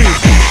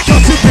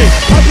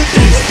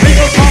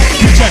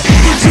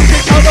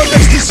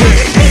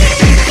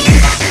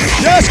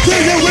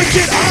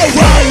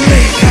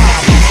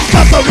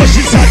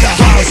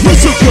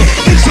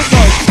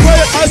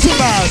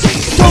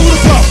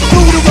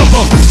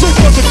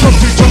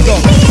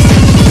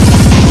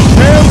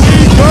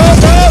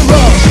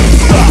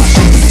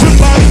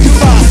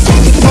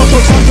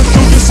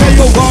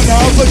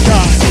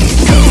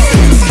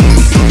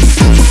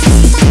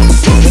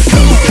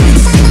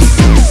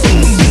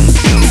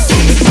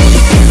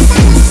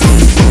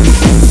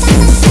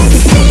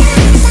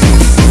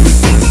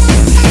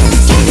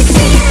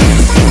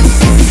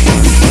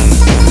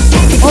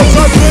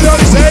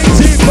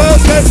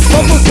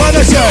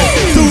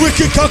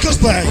 Tucker's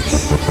play.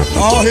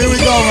 Oh, here we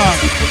go, man.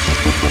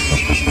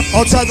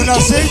 Outside the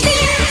Nazi.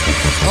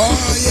 Oh,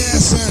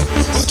 yes, sir.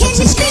 What touch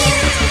the sky?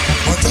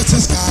 What touch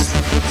the sky?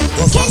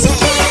 What touch the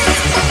sky?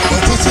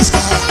 What touch the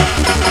sky?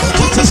 What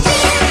touch the sky?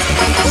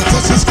 What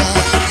touch the sky?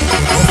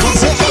 What touch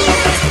the sky?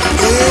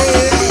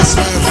 Yes,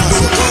 man. What's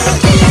the sky?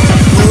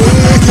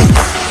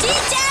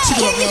 Check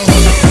it up now.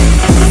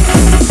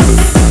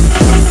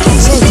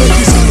 So take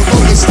this on the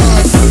bonus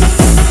side.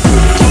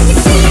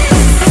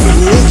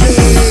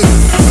 Okay.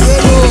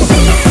 Hello.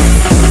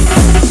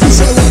 You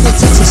say when the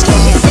touch the sky?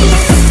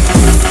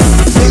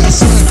 Yes,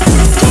 sir.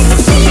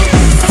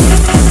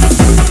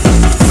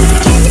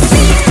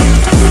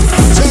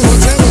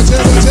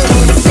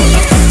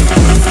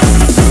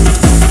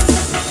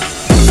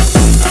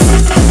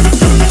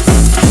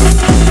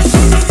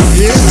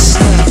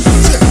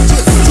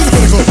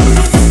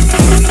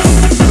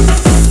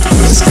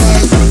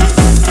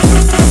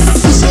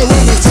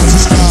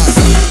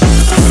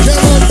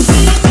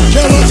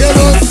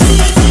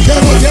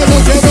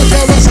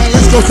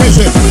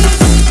 Crazy.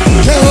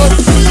 Come on.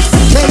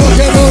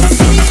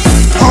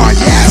 Oh,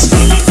 yes.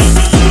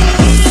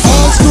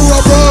 Old school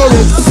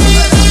blowing.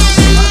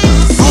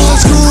 Old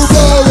school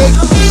blowing.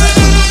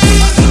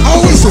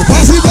 Always so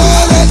passy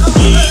blowing.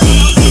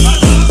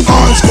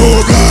 Old school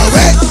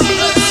blowing.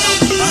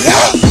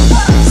 Yeah.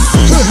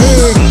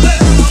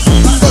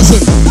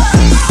 Listen.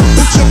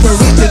 The chipper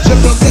record,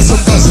 chipper, this